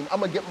team, I'm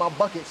gonna get my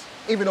buckets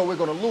even though we're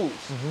gonna lose.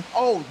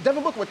 Oh,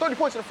 Devin Booker with 30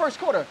 points in the first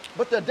quarter,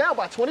 but they're down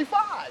by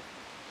 25.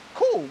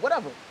 Cool,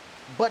 whatever.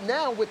 But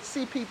now with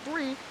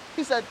CP3,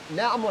 he said,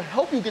 now I'm gonna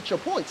help you get your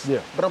points,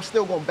 but I'm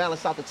still gonna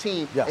balance out the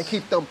team and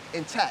keep them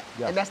intact.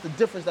 Yes. And that's the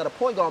difference that a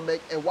point guard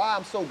make, and why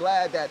I'm so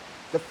glad that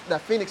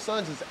that Phoenix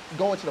Suns is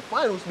going to the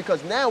finals,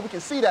 because now we can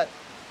see that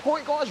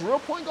point guards, real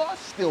point guards,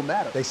 still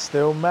matter. They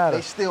still matter.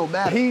 They still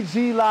matter.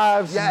 PG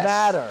lives Yes,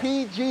 matter.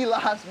 PG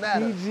lives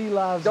matter. PG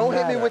lives Don't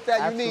matter. hit me with that.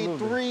 Absolutely. You need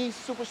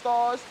 3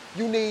 superstars.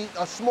 You need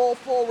a small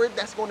forward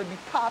that's going to be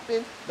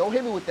popping. Don't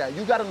hit me with that.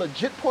 You got a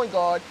legit point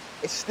guard.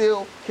 It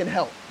still can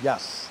help.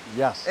 Yes,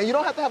 yes. And you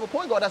don't have to have a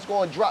point guard that's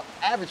going to drop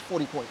average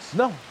 40 points.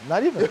 No,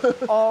 not even.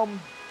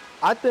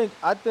 I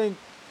think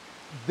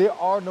there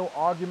are no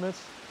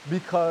arguments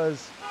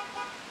because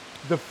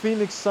the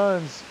Phoenix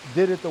Suns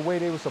did it the way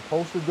they were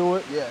supposed to do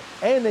it. Yeah.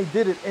 And they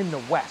did it in the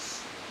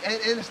West. And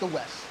it's the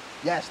West.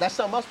 Yes, that's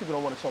something else people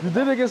don't want to talk You about.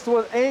 did it against the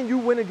West, and you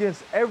went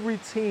against every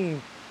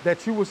team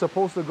that you were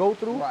supposed to go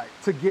through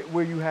to get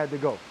where you had to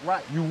go.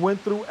 Right. You went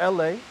through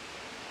LA.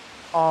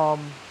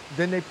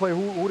 Then they played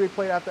who they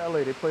played after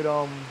LA? They played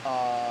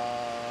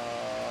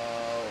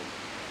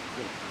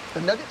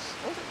the Nuggets?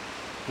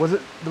 What was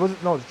it? was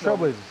it no, the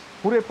Trailblazers.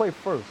 Who did they play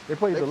first? They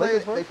played the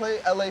Lakers first? They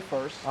played LA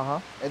first.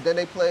 And then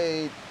they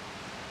played,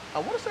 I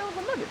want to say it was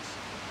the Nuggets.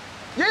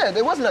 Yeah,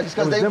 they was Nuggets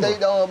because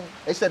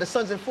they said the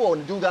Suns in 4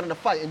 and the dude got in a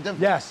fight in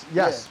Denver. Yes.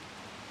 Yeah.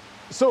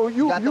 So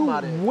you Got them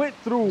out of there. went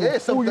through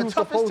so who the you were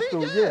toughest supposed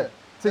team, to, yeah.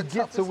 to The get to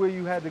toughest- where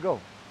you had to go.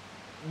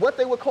 What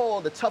they would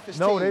call the toughest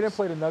No, teams. they didn't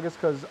play the Nuggets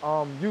because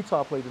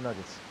Utah played the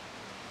Nuggets.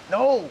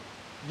 No,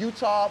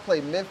 Utah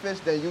played Memphis,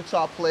 then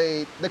Utah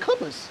played the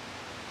Clippers.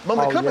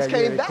 Remember the Clippers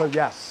came back?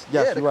 Yes,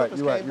 Yeah, the you're right, Clippers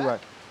you're right, came you're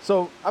back. right.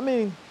 So, I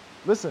mean,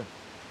 listen,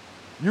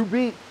 you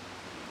beat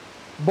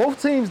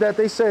both teams that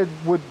they said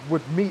would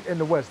meet in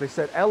the West. They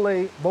said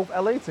both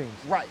LA teams.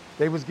 Right.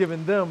 They was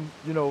giving them,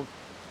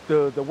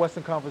 the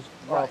Western Conference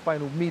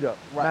final matchup.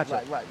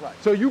 Right.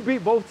 So you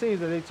beat both teams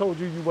that they told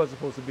you wasn't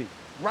supposed to beat.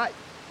 Right.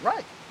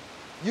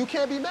 You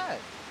can't be mad.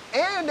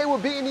 And they were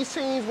beating these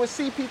teams when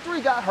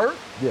CP3 got hurt.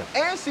 Yeah.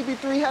 And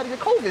CP3 had the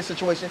COVID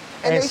situation.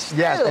 And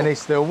they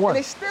still won. And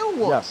they still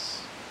won.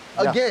 Yes.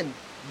 Again,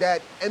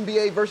 that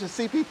NBA versus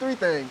CP3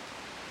 thing.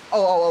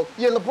 Oh,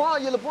 yeah,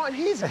 LeBron,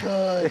 he's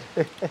good.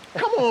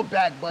 Come on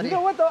back, buddy. You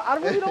know what, though? I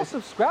really don't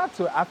subscribe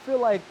to it. I feel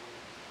like,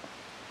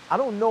 I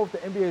don't know if the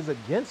NBA is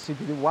against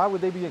CP3. Why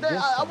would they be against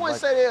him? I wouldn't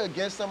say they're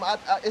against them.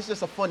 It's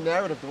just a fun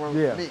narrative to run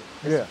with me.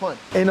 It's fun.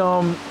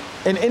 And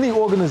in any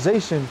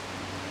organization,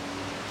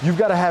 you've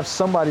got to have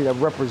somebody that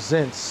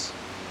represents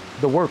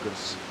the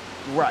workers.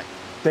 Right.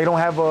 They don't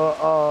have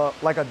a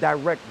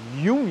direct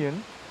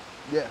union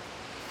Yeah.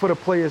 for the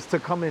players to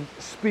come and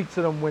speak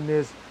to them when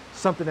there's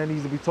something that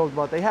needs to be talked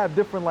about. They have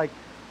different,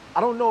 I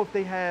don't know if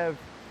they have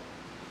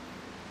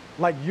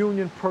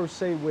union per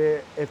se,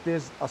 where if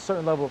there's a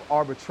certain level of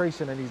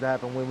arbitration that needs to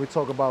happen when we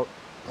talk about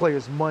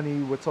players'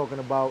 money, we're talking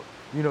about,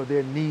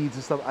 their needs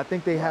and stuff. I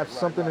think they have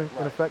something in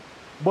effect.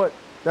 But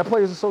that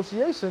Players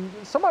Association,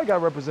 somebody got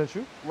to represent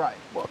you. Right.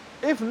 Well,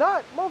 if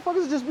not,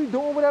 motherfuckers just be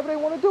doing whatever they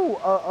want to do.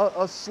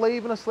 A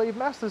slave and a slave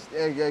master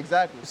Yeah,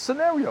 exactly.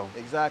 scenario.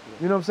 Exactly.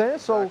 You know what I'm saying?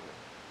 So,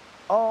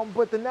 Exactly.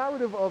 but the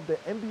narrative of the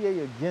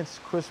NBA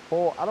against Chris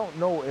Paul, I don't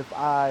know if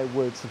I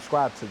would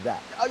subscribe to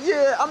that.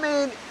 Yeah, I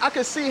mean, I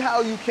can see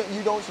how you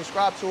don't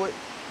subscribe to it,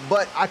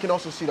 but I can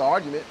also see the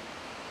argument.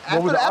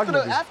 What would the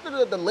argument be?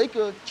 After the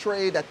Laker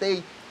trade that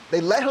they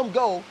let him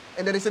go,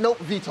 and then they said, nope,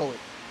 veto it.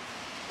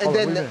 And Oh,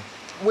 then what do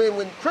you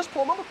when Chris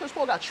Paul, remember Chris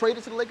Paul got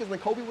traded to the Lakers when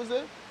Kobe was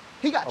there?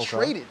 He got Okay.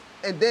 traded.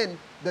 And then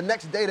the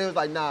next day they was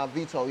like, nah,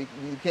 veto, you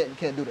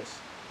can't do this.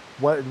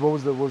 What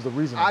was the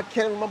reason? I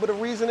can't remember the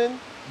reasoning,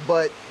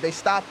 but they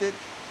stopped it.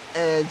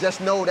 And just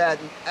know that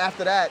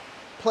after that,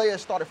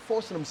 players started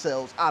forcing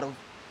themselves out of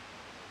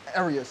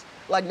areas.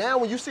 Like now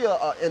when you see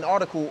an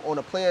article on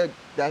a player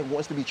that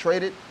wants to be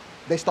traded,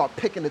 they start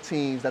picking the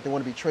teams that they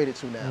want to be traded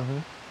to now. Mm-hmm.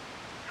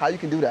 How you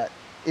can do that?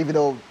 Even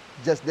though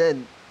just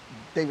then,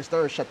 David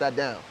Stern shut that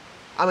down.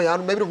 I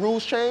mean, maybe the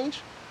rules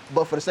change,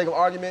 but for the sake of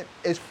argument,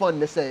 it's fun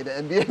to say the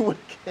NBA went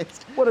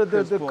against Well,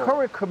 Chris the Paul.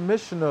 current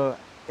commissioner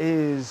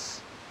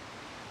is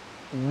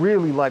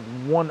really like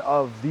one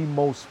of the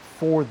most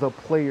for the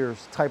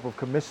players type of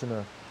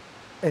commissioner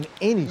in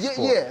any sport.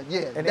 Yeah.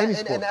 In any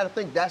sport. And I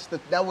think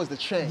that was the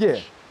change. Yeah.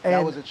 That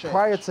And was a change.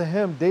 prior to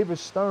him, David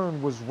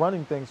Stern was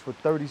running things for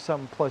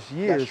 30-something plus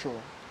years. That's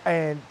true.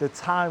 And the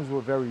times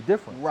were very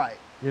different. Right.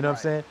 You know what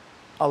I'm saying?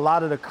 A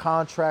lot of the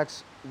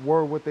contracts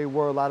were what they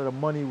were. A lot of the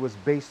money was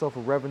based off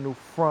of revenue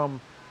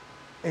from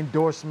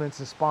endorsements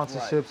and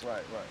sponsorships.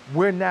 Right.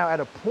 We're now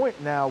at a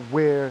point now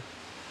where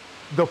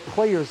the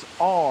players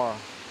are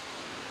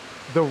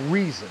the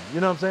reason.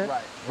 You know what I'm saying?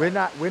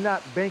 Right. We're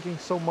not banking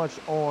so much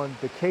on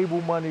the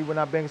cable money. We're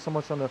not banking so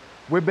much on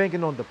we're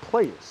banking on the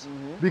players.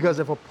 Mm-hmm. Because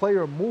if a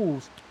player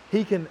moves,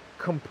 he can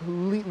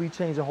completely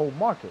change the whole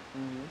market.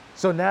 Mm-hmm.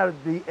 So now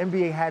the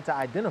NBA had to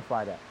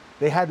identify that.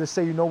 They had to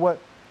say, you know what?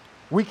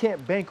 We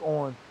can't bank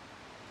on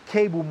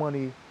cable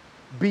money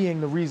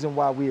being the reason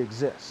why we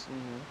exist.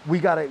 Mm-hmm.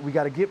 We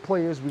gotta get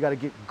players, we gotta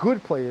get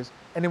good players,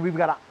 and then we've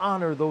gotta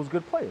honor those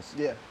good players.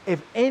 Yeah.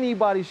 If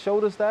anybody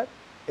showed us that,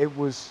 it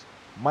was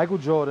Michael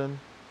Jordan,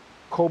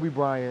 Kobe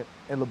Bryant,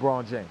 and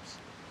LeBron James.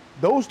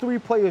 Those three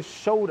players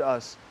showed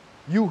us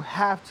you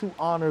have to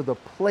honor the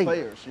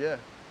Players, yeah.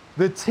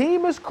 The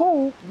team is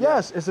cool,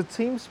 yes, it's a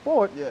team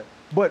sport, Yeah.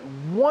 but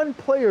one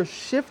player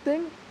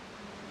shifting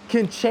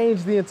can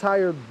change the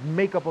entire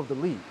makeup of the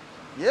league.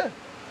 Yeah.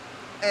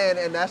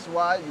 And that's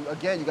why,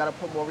 you got to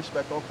put more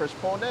respect on Chris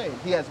Paul's name.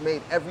 He has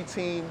made every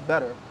team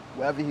better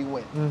wherever he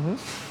went. Mm-hmm.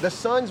 The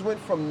Suns went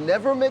from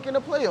never making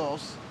the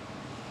playoffs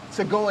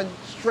to going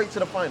straight to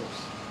the finals.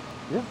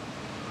 Yeah.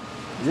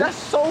 That's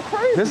so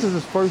crazy. This is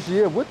his first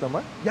year with them,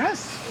 right?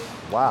 Yes.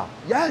 Wow.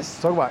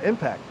 Yes. Talk about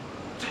impact.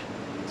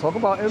 Talk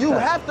about impact. You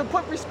have to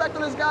put respect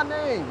on this guy's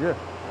name. Yeah,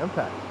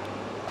 impact.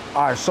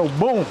 All right, so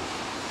boom.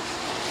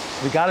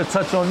 We got to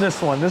touch on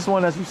this one. This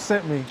one that you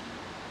sent me.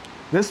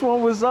 This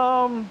one was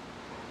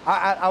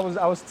I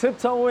was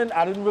tiptoeing.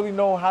 I didn't really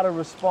know how to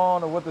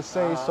respond or what to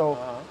say, so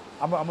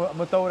I'm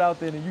gonna throw it out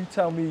there and you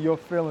tell me your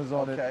feelings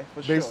on Okay, it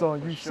for based sure,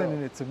 on for you sure.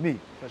 sending it to me.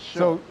 For sure.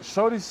 So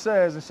Shorty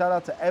says, and shout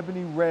out to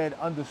Ebony Red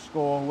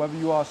 _ whoever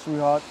you are,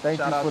 sweetheart. Thank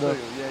Shout you out for to the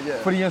you. Yeah.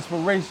 for the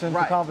inspiration,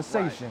 Right, the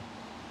conversation.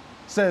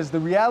 Says the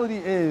reality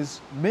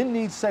is men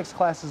need sex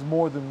classes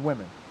more than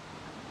women.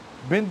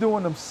 Been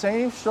doing them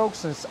same strokes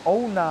since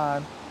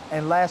 09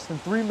 and lasting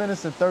 3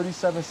 minutes and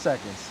 37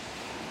 seconds.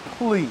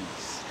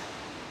 Please.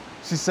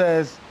 She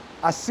says,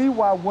 I see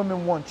why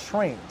women want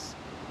trains.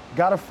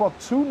 Gotta fuck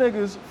 2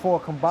 niggas for a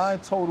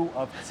combined total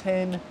of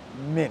 10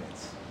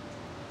 minutes.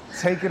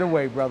 Take it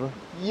away, brother.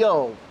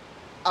 Yo,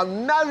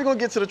 I'm not even gonna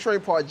get to the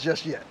train part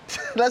just yet.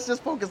 Let's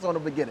just focus on the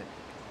beginning.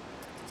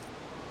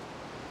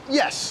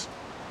 Yes,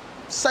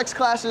 sex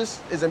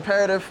classes is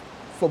imperative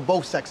for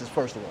both sexes,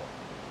 first of all.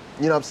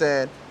 You know what I'm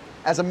saying?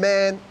 As a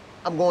man,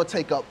 I'm gonna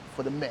take up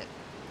for the men.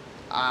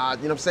 You know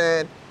what I'm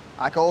saying?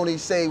 I can only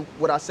say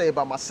what I say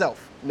about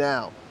myself.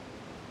 Now,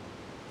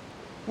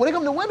 when it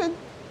comes to women,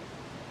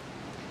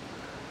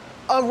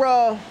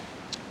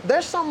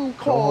 there's something Don't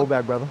called hold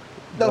back, brother.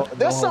 Don't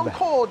there's hold something back.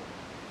 called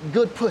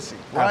good pussy,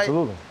 right?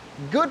 Absolutely.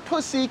 Good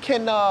pussy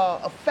can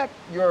affect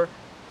your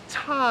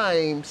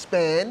time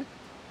span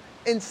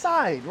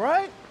inside,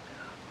 right?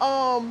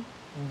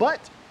 But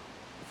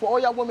for all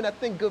y'all women that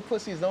think good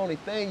pussy is the only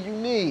thing you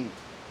need,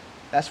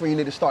 that's when you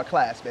need to start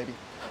class, baby.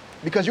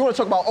 Because you want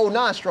to talk about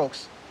 09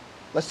 strokes.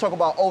 Let's talk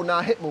about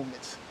 09 hip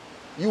movements.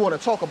 You want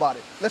to talk about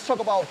it. Let's talk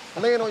about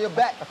laying on your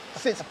back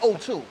since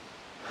 02.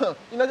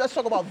 Let's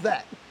talk about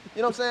that.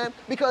 You know what I'm saying?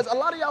 Because a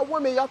lot of y'all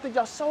women, y'all think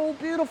y'all so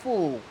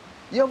beautiful.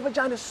 Your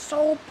vagina's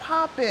so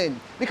popping.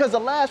 Because the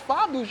last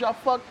 5 dudes y'all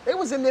fucked, they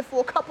was in there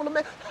for a couple of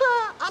minutes.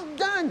 I'm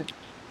done.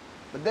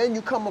 But then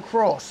you come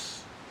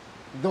across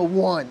the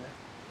one.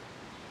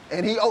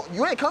 And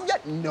you ain't come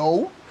yet?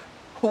 No.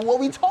 What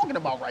we talking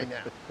about right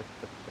now?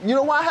 You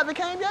know why I haven't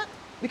came yet?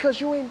 Because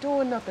you ain't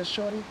doing nothing,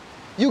 shorty.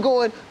 You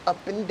going up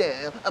and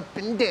down, up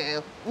and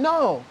down.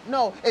 No.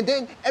 And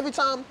then every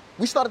time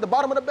we start at the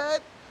bottom of the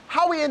bed,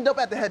 How we end up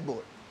at the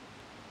headboard?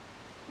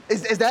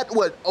 Is that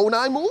what,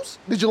 '09 moves?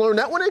 Did you learn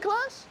that one in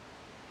class?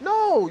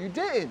 No, you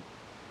didn't.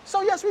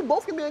 So yes, we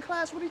both can be in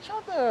class with each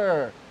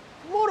other.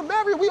 More the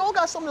merrier. We all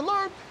got something to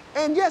learn.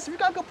 And yes, if you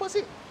got good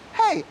pussy,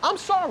 hey, I'm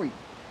sorry.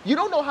 You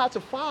don't know how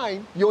to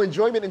find your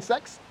enjoyment in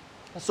sex,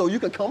 so you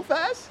can come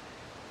fast?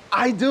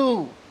 I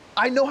do.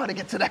 I know how to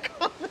get to that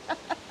come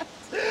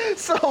fast.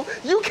 So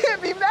you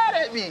can't be mad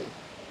at me.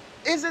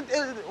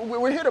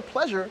 We're here to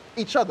pleasure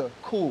each other,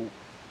 cool.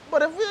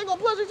 But if we ain't gonna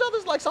pleasure each other,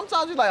 it's like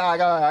sometimes you're like,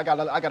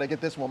 I gotta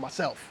get this one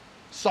myself.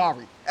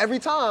 Sorry. Every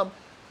time,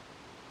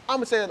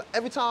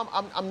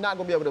 I'm not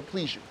gonna be able to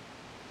please you.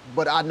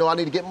 But I know I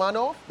need to get mine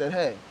off, then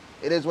hey,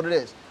 it is what it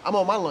is. I'm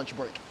on my lunch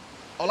break.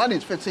 All I need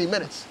is 15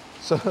 minutes.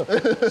 So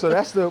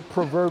that's the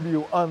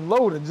proverbial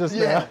unloading just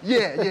now.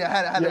 Yeah. I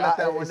had to let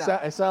that one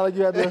out. It sounded like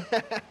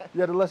you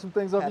had to let some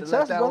things off your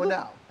chest, that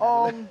brother.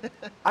 one out.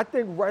 I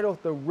think right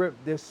off the rip,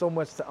 there's so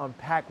much to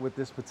unpack with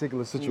this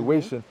particular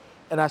situation.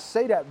 And I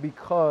say that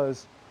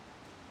because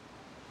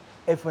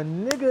if a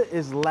nigga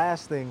is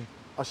lasting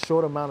a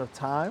short amount of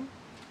time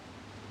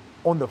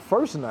on the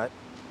first nut,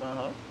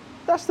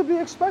 that's to be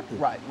expected.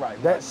 Right.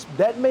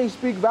 That may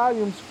speak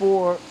volumes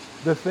for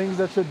the things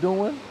that you're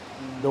doing,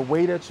 the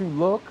way that you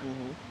look,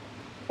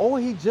 or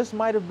he just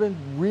might have been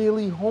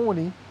really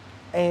horny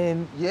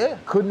and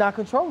could not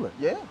control it.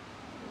 Yeah.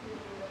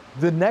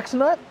 The next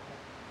nut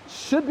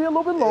should be a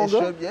little bit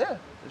longer.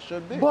 It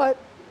should be. But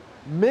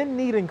men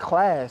need in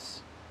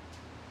class,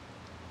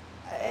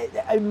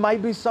 it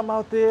might be some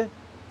out there,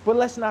 but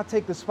let's not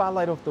take the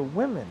spotlight off the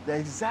women.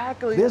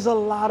 Exactly. There's a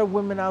lot of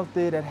women out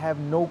there that have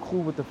no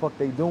clue what the fuck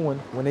they doing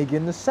when they get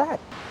in the sack.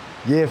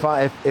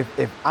 Yeah,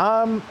 if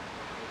I'm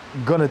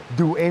gonna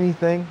do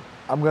anything,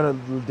 I'm gonna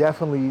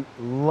definitely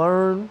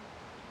learn,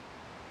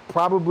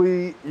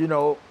 probably,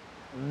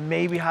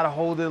 maybe how to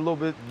hold it a little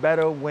bit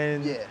better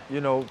when,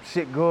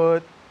 shit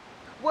good.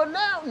 Well,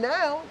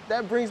 now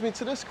that brings me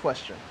to this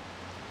question.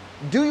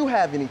 Do you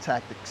have any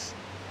tactics?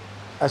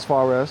 As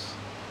far as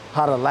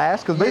how to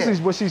last? Because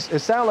basically it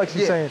sounds like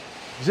she's saying,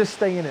 just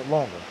stay in it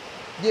longer.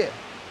 Yeah.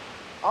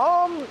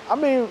 I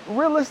mean,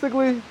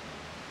 realistically,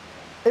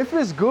 if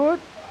it's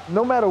good,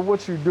 no matter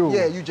what you do.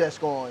 Yeah, you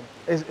just going.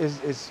 You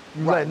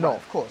let know.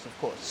 Of course.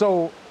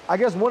 So I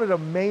guess one of the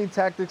main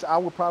tactics I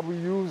would probably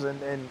use,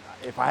 and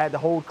if I had to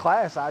hold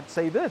class, I'd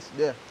say this.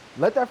 Yeah.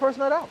 Let that first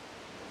nut out.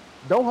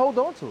 Don't hold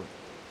on to it.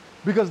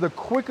 Because the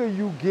quicker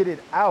you get it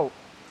out,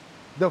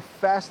 the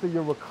faster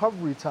your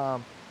recovery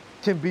time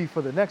can be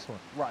for the next one.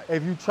 Right.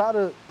 If you try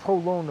to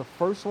prolong the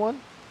first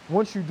one,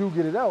 once you do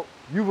get it out,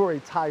 you've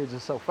already tired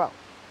yourself out.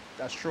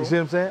 That's true. You see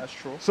what I'm saying? That's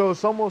true. So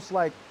it's almost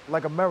like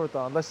a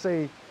marathon. Let's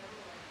say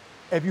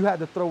if you had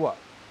to throw up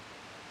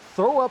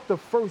the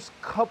first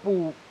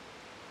couple,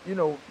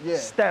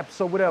 steps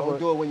or whatever. Don't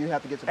do it when you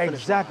have to get to the finish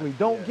Exactly. line.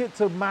 Don't get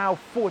to mile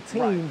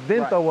 14,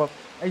 then throw up,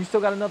 and you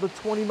still got another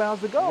 20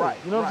 miles to go. Right.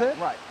 You know what I'm saying?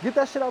 Right. Get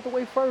that shit out the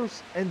way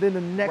first, and then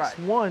the next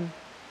one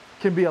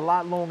can be a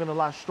lot longer and a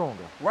lot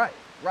stronger. Right.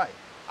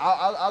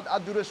 I'll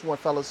do this one,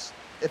 fellas.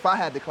 If I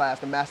had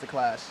the master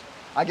class,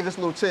 I give this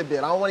little tidbit.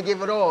 I don't want to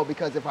give it all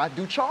because if I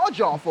do charge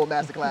y'all for a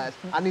master class,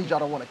 I need y'all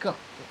to want to come.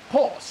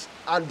 Pause.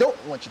 I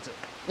don't want you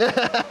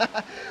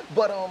to.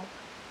 But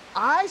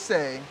I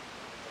say,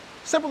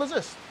 simple as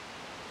this.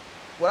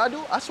 What I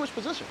do, I switch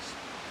positions.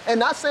 And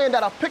not saying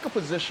that I pick a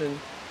position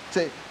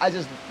I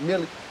just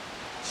merely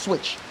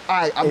switch. All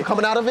right, I'm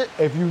coming out of it.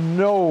 If you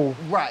know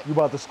Right. you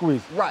about to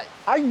squeeze. Right.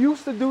 I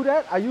used to do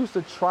that. I used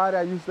to try that.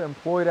 I used to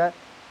employ that.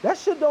 That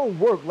shit don't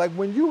work. Like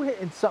when you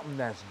hitting something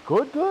that's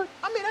good.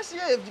 I mean, that's,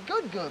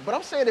 good. But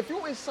I'm saying if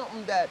you in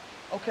something that,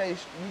 okay,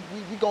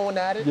 we going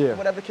at it, Yeah.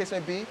 whatever the case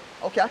may be,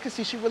 okay, I can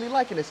see she really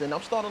liking this, and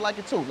I'm starting to like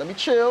it too. Let me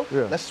chill.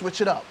 Yeah. Let's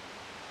switch it up.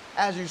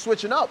 As you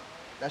switching up,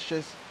 that's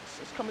just,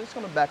 it's coming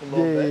back a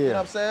little bit. You know what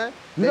I'm saying?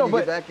 Then you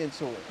but get back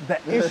into it.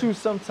 The issue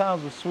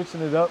sometimes with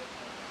switching it up,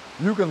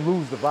 you can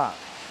lose the vibe.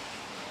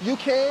 You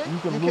can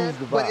lose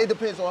the but vibe. it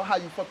depends on how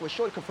you fuck with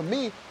Shorty. Cause for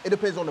me, it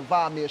depends on the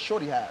vibe me and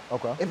Shorty have.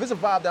 Okay. If it's a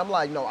vibe that I'm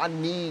like, no, I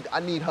need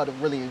her to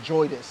really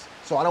enjoy this.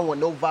 So I don't want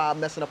no vibe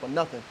messing up or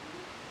nothing.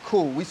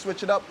 Cool, we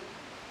switch it up.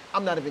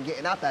 I'm not even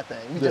getting out that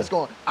thing. We just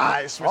going, all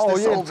right, switch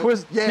this over.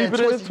 Twist, keep it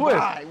in a twist.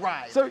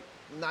 Right. So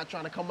I'm not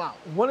trying to come out.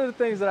 one of the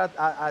things that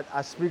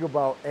I speak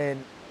about,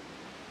 and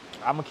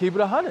I'm gonna keep it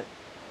 100.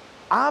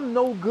 I'm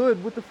no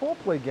good with the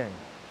foreplay game.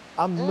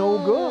 I'm no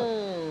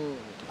good.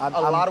 A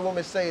lot of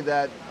women say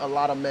that a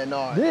lot of men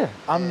are. Yeah,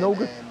 I'm no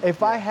good.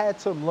 If I yeah. had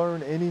to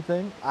learn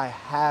anything, I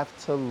have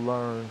to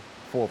learn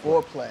foreplay.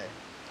 Foreplay.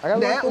 I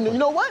gotta learn Now, foreplay. you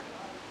know what?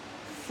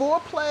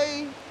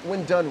 Foreplay,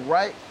 when done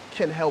right,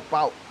 can help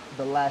out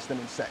the lasting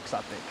in sex,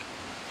 I think.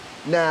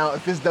 Now,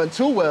 if it's done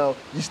too well,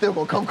 you still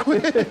gonna come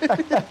quick.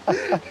 Because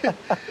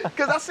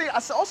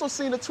I also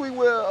seen a tweet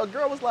where a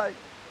girl was like,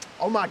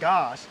 oh my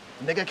gosh,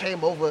 nigga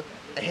came over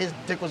and his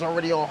dick was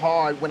already on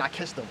hard when I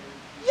kissed him.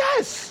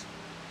 Yes!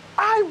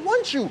 I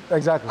want you.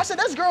 Exactly. I said,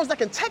 there's girls that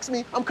can text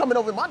me, I'm coming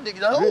over my dick.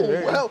 Oh,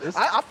 Yeah, well,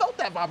 I felt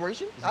that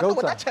vibration. I know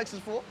what that text is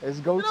for. It's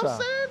go You know what I'm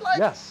time. saying? Like,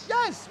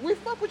 yes, we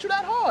fuck with you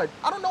that hard.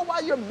 I don't know why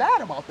you're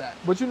mad about that.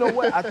 But you know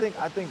what? I think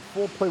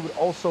foreplay would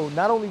also,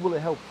 not only will it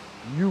help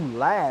you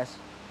last,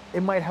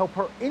 it might help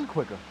her in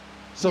quicker.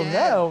 So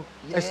now,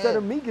 instead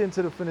of me getting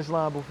to the finish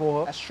line before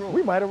her, that's true.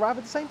 We might arrive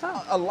at the same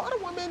time. A lot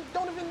of women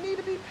don't even need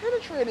to be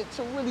penetrated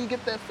to really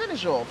get that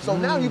finish off. So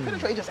now you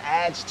penetrate, it just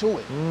adds to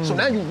it. So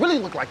now you really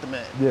look like the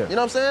man. Yeah. You know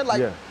what I'm saying?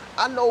 Like,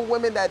 I know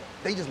women that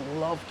they just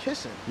love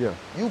kissing. Yeah.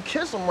 You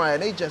kiss them right,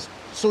 and they just,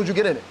 as soon as you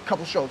get in it,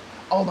 couple shows,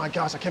 oh my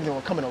gosh, I can't believe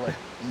I'm coming already.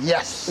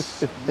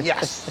 Yes,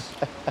 yes,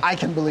 I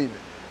can believe it.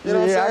 You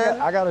know what I'm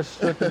saying? I got to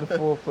strengthen the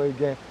foreplay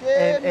game.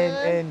 Yeah,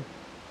 and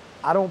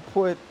I don't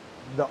put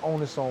the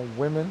onus on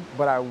women,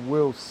 but I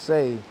will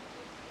say,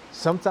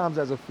 sometimes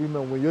as a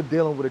female, when you're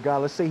dealing with a guy,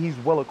 let's say he's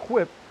well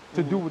equipped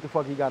to do what the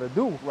fuck he got to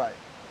do. Right.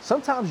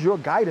 Sometimes your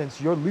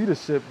guidance, your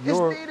leadership, it's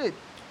needed.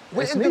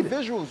 We're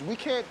individuals. Needed. We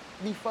can't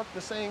be fucked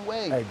the same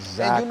way.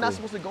 Exactly. And you're not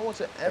supposed to go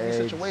into every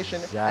situation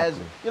as,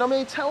 you know what I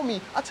mean? Tell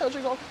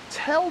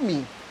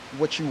me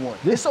what you want.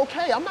 Yeah. It's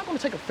okay. I'm not going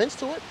to take offense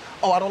to it.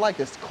 Oh, I don't like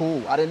this.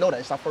 Cool. I didn't know that.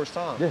 It's our first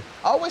time. Yeah.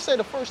 I always say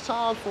the first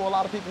time for a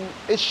lot of people,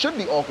 it should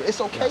be awkward.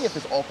 It's okay if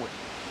it's awkward.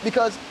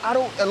 Because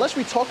unless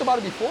we talked about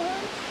it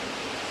beforehand,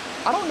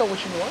 I don't know what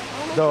you want.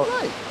 I don't know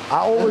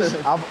what you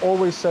like. I've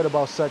always said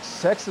about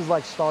sex is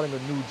like starting a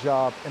new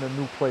job in a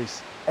new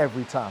place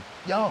every time.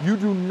 Yo. You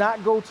do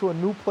not go to a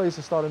new place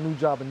and start a new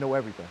job and know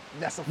everything.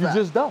 That's a fact.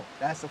 You just don't.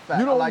 That's a fact.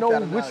 You don't like know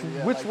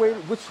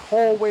which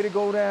hallway to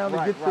go down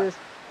to get this,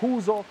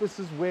 whose office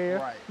is where.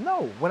 Right.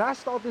 No, when I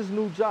start this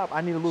new job,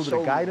 I need a little bit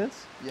of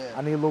guidance. Yeah.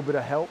 I need a little bit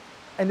of help.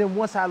 And then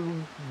once I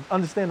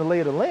understand the lay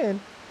of the land,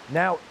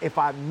 now if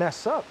I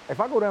mess up, if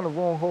I go down the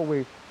wrong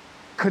hallway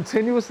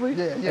continuously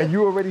and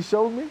you already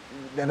showed me,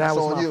 then now it's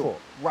it's on my you.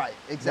 fault. Right,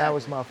 exactly. Now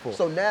it's my fault.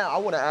 So now I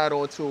want to add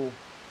on to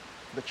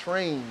the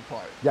train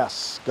part.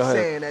 Yes, go ahead.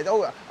 Saying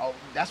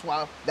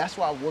that, that's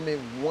why women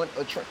want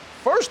a train.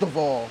 First of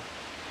all,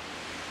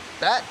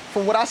 that,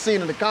 from what I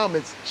seen in the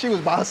comments, she was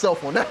by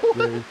herself on that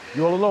one. Yeah,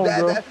 you all alone,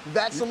 girl.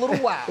 That's a little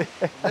wild.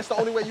 That's the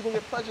only way you're going to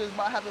get pleasure is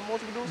by having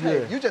multiple dudes.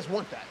 Hey, you just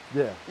want that.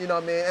 Yeah. You know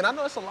what I mean? And I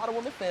know it's a lot of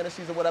women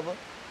fantasies or whatever,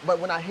 but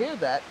when I hear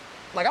that,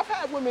 like I've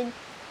had women,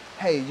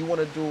 hey, you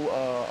want to do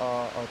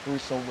a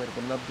threesome with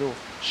another dude?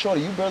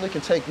 Shorty, you barely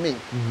can take me.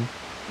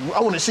 I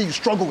want to see you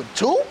struggle with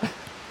two?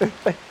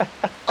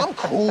 I'm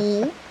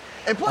cool.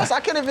 And plus,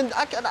 I'm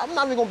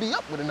not even gonna be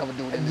up with another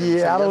dude in there.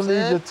 Yeah, I don't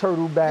need your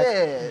turtle back.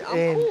 Yeah,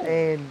 I'm cool.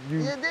 And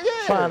you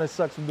trying to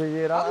suck some dick.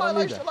 Yeah, I don't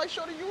need that. Like,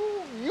 shorty,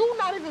 you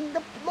not even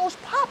the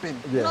most popping.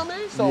 Yeah. You know what I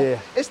mean? So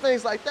it's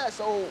things like that.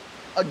 So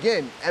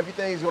again,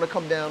 everything's gonna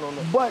come down on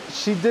the. But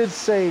she did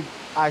say,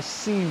 I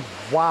see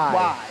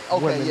why.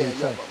 Okay, women need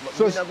train.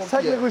 So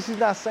technically, she's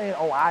not saying,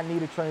 oh, I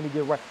need a train to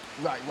get right.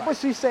 Right. But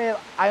she's saying,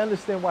 I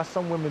understand why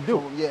some women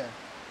do. Yeah.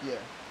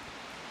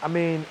 I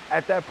mean,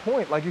 at that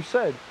point, like you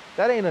said,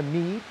 that ain't a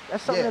need.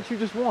 That's something that you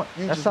just want.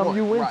 That's something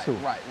you into.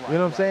 Right. You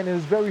know what I'm saying? And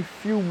there's very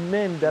few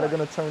men that are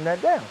going to turn that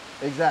down.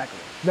 Exactly.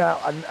 Now,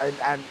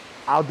 and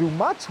I'll do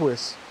my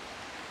twist.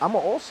 I'm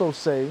going to also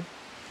say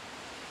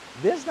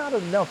there's not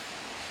enough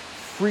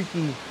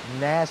freaky,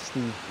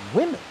 nasty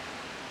women.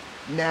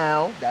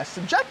 Now, that's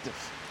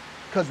subjective.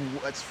 Because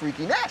what's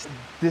freaky nasty?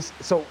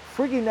 So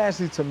freaky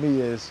nasty to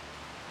me is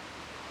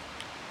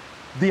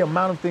the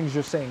amount of things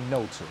you're saying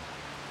no to.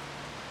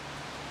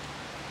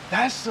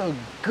 That's a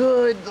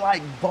good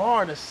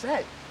bar to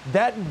set.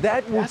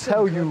 That will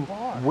tell you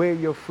where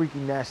your freaky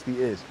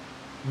nasty is.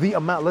 The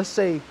amount, let's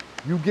say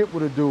you get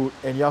with a dude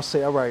and y'all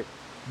say, all right,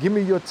 give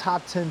me your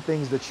top 10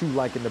 things that you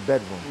like in the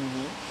bedroom.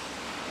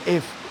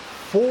 If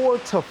 4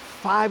 to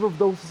 5 of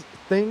those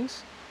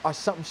things are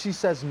something she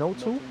says no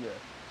to,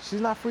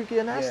 she's not freaky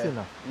or nasty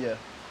enough. Yeah.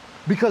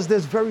 Because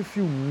there's very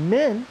few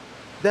men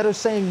that are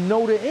saying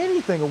no to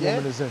anything a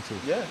woman is into.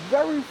 Yeah.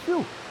 Very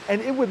few. And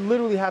it would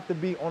literally have to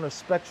be on a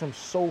spectrum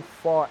so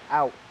far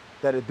out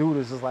that a dude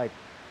is just like,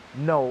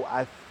 no,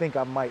 I think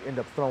I might end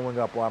up throwing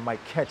up or I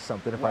might catch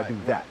something if I do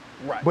that.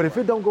 Right. But if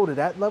it don't go to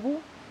that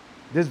level,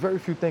 there's very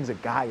few things a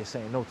guy is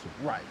saying no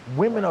to. Right.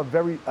 Women are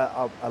very,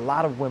 a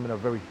lot of women are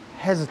very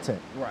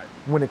hesitant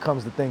when it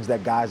comes to things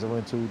that guys are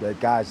into, that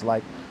guys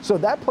like. So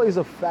that plays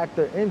a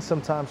factor in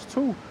sometimes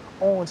too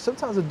on,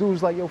 sometimes a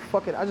dude's like, yo,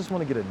 fuck it, I just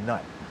want to get a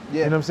nut. Yeah.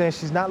 You know what I'm saying?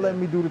 She's not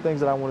letting me do the things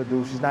that I want to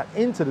do. She's not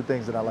into the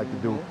things that I like to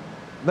do.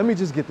 Let me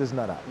just get this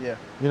nut out. Yeah.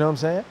 You know what I'm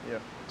saying? Yeah.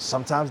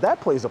 Sometimes that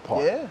plays a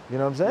part. Yeah. You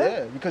know what I'm saying?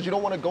 Yeah, because you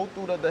don't want to go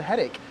through the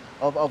headache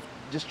of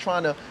just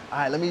trying to, all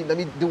right, let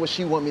me do what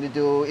she want me to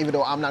do, even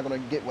though I'm not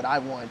going to get what I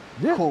want.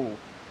 Yeah. Cool.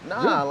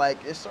 Nah, like,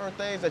 it's certain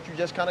things that you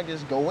just kind of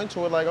just go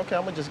into it like, okay,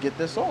 I'm going to just get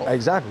this off.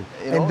 Exactly.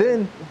 You know? And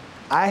then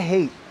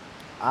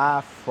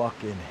I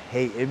fucking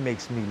hate, it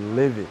makes me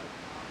livid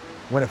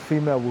when a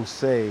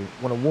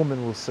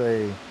woman will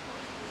say,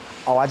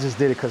 oh, I just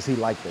did it because he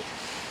liked it.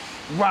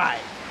 Right.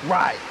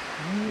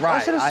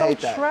 That shit is so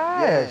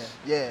trash.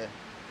 Yeah.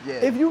 Yeah.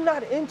 If you're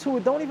not into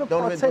it, don't even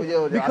Don't even partake do-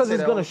 yo, I because say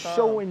it's that gonna all the time.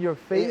 show in your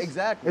face.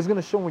 Exactly. It's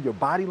gonna show in your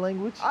body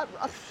language. I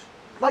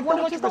Like,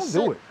 just don't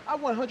do it. I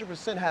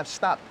 100% have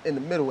stopped in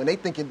the middle, and they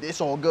thinking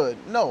it's all good.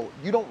 No,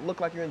 you don't look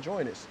like you're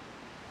enjoying this,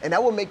 and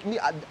that would make me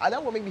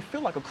that would make me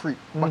feel like a creep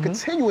by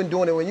continuing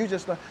doing it when you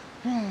just like,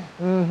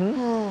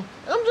 and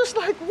I'm just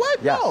like, what?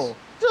 Yes. No,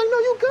 just like, no,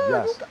 you good.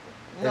 Yes. You good.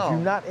 No. If you're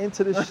not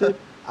into this shit,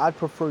 I'd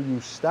prefer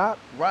you stop.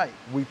 Right.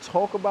 We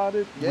talk about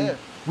it. Yeah.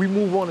 We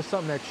move on to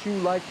something that you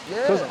like.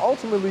 Because Yeah.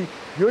 ultimately,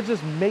 you're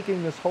just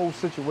making this whole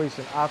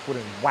situation awkward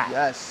and whack.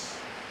 Yes,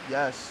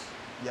 yes,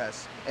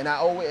 yes. And I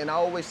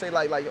always say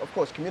like of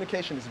course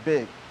communication is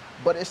big,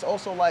 but it's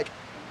also like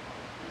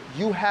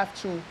you have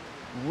to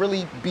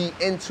really be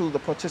into the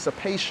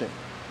participation.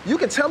 You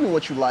can tell me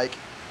what you like,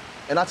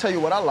 and I'll tell you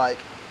what I like.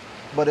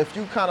 But if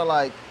you kind of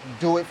like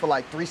do it for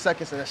like 3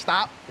 seconds and then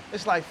stop,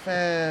 it's like,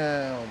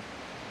 fam.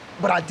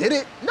 But I did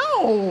it.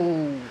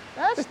 No,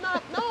 that's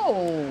not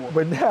no.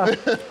 But now,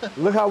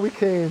 look how we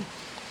came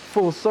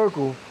full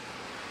circle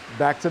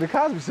back to the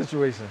Cosby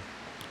situation.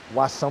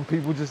 Why some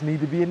people just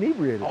need to be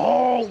inebriated.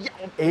 Oh, yeah.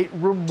 It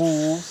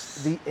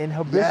removes the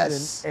inhibition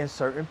Yes. in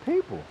certain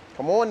people.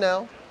 Come on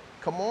now.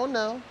 Come on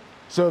now.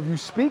 So if you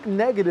speak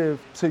negative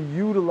to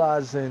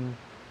utilizing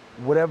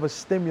whatever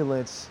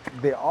stimulants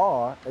there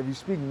are, if you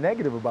speak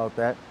negative about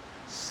that,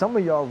 some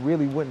of y'all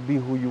really wouldn't be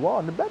who you are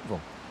in the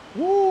bedroom.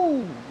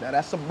 Woo! Now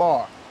that's a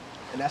bar.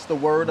 And that's the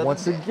word of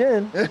Once the day.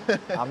 again,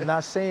 I'm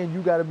not saying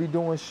you got to be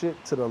doing shit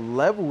to the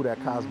level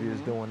that Cosby is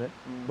doing it,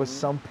 but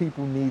some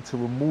people need to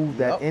remove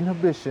that Yep.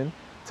 inhibition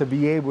to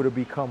be able to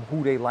become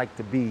who they like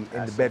to be in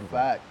That's the bedroom. a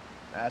fact.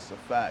 That's a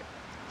fact.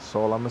 That's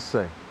all I'm going to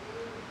say.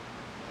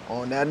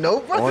 On that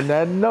note, brother, On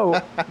that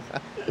note,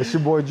 it's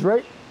your boy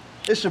Drake.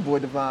 it's your boy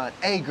Divine.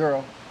 Hey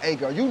girl,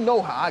 you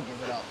know how I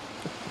give it up.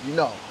 You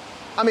know.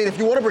 I mean, if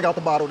you want to bring out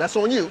the bottle, that's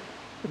on you.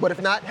 But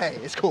if not, hey,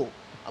 it's cool.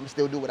 I'm gonna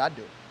still do what I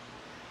do.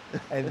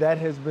 And that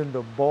has been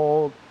the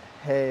Bald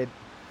Head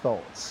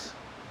Thoughts.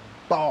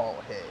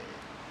 Bald head.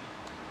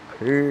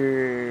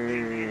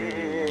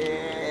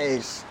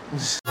 Peace.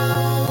 Peace.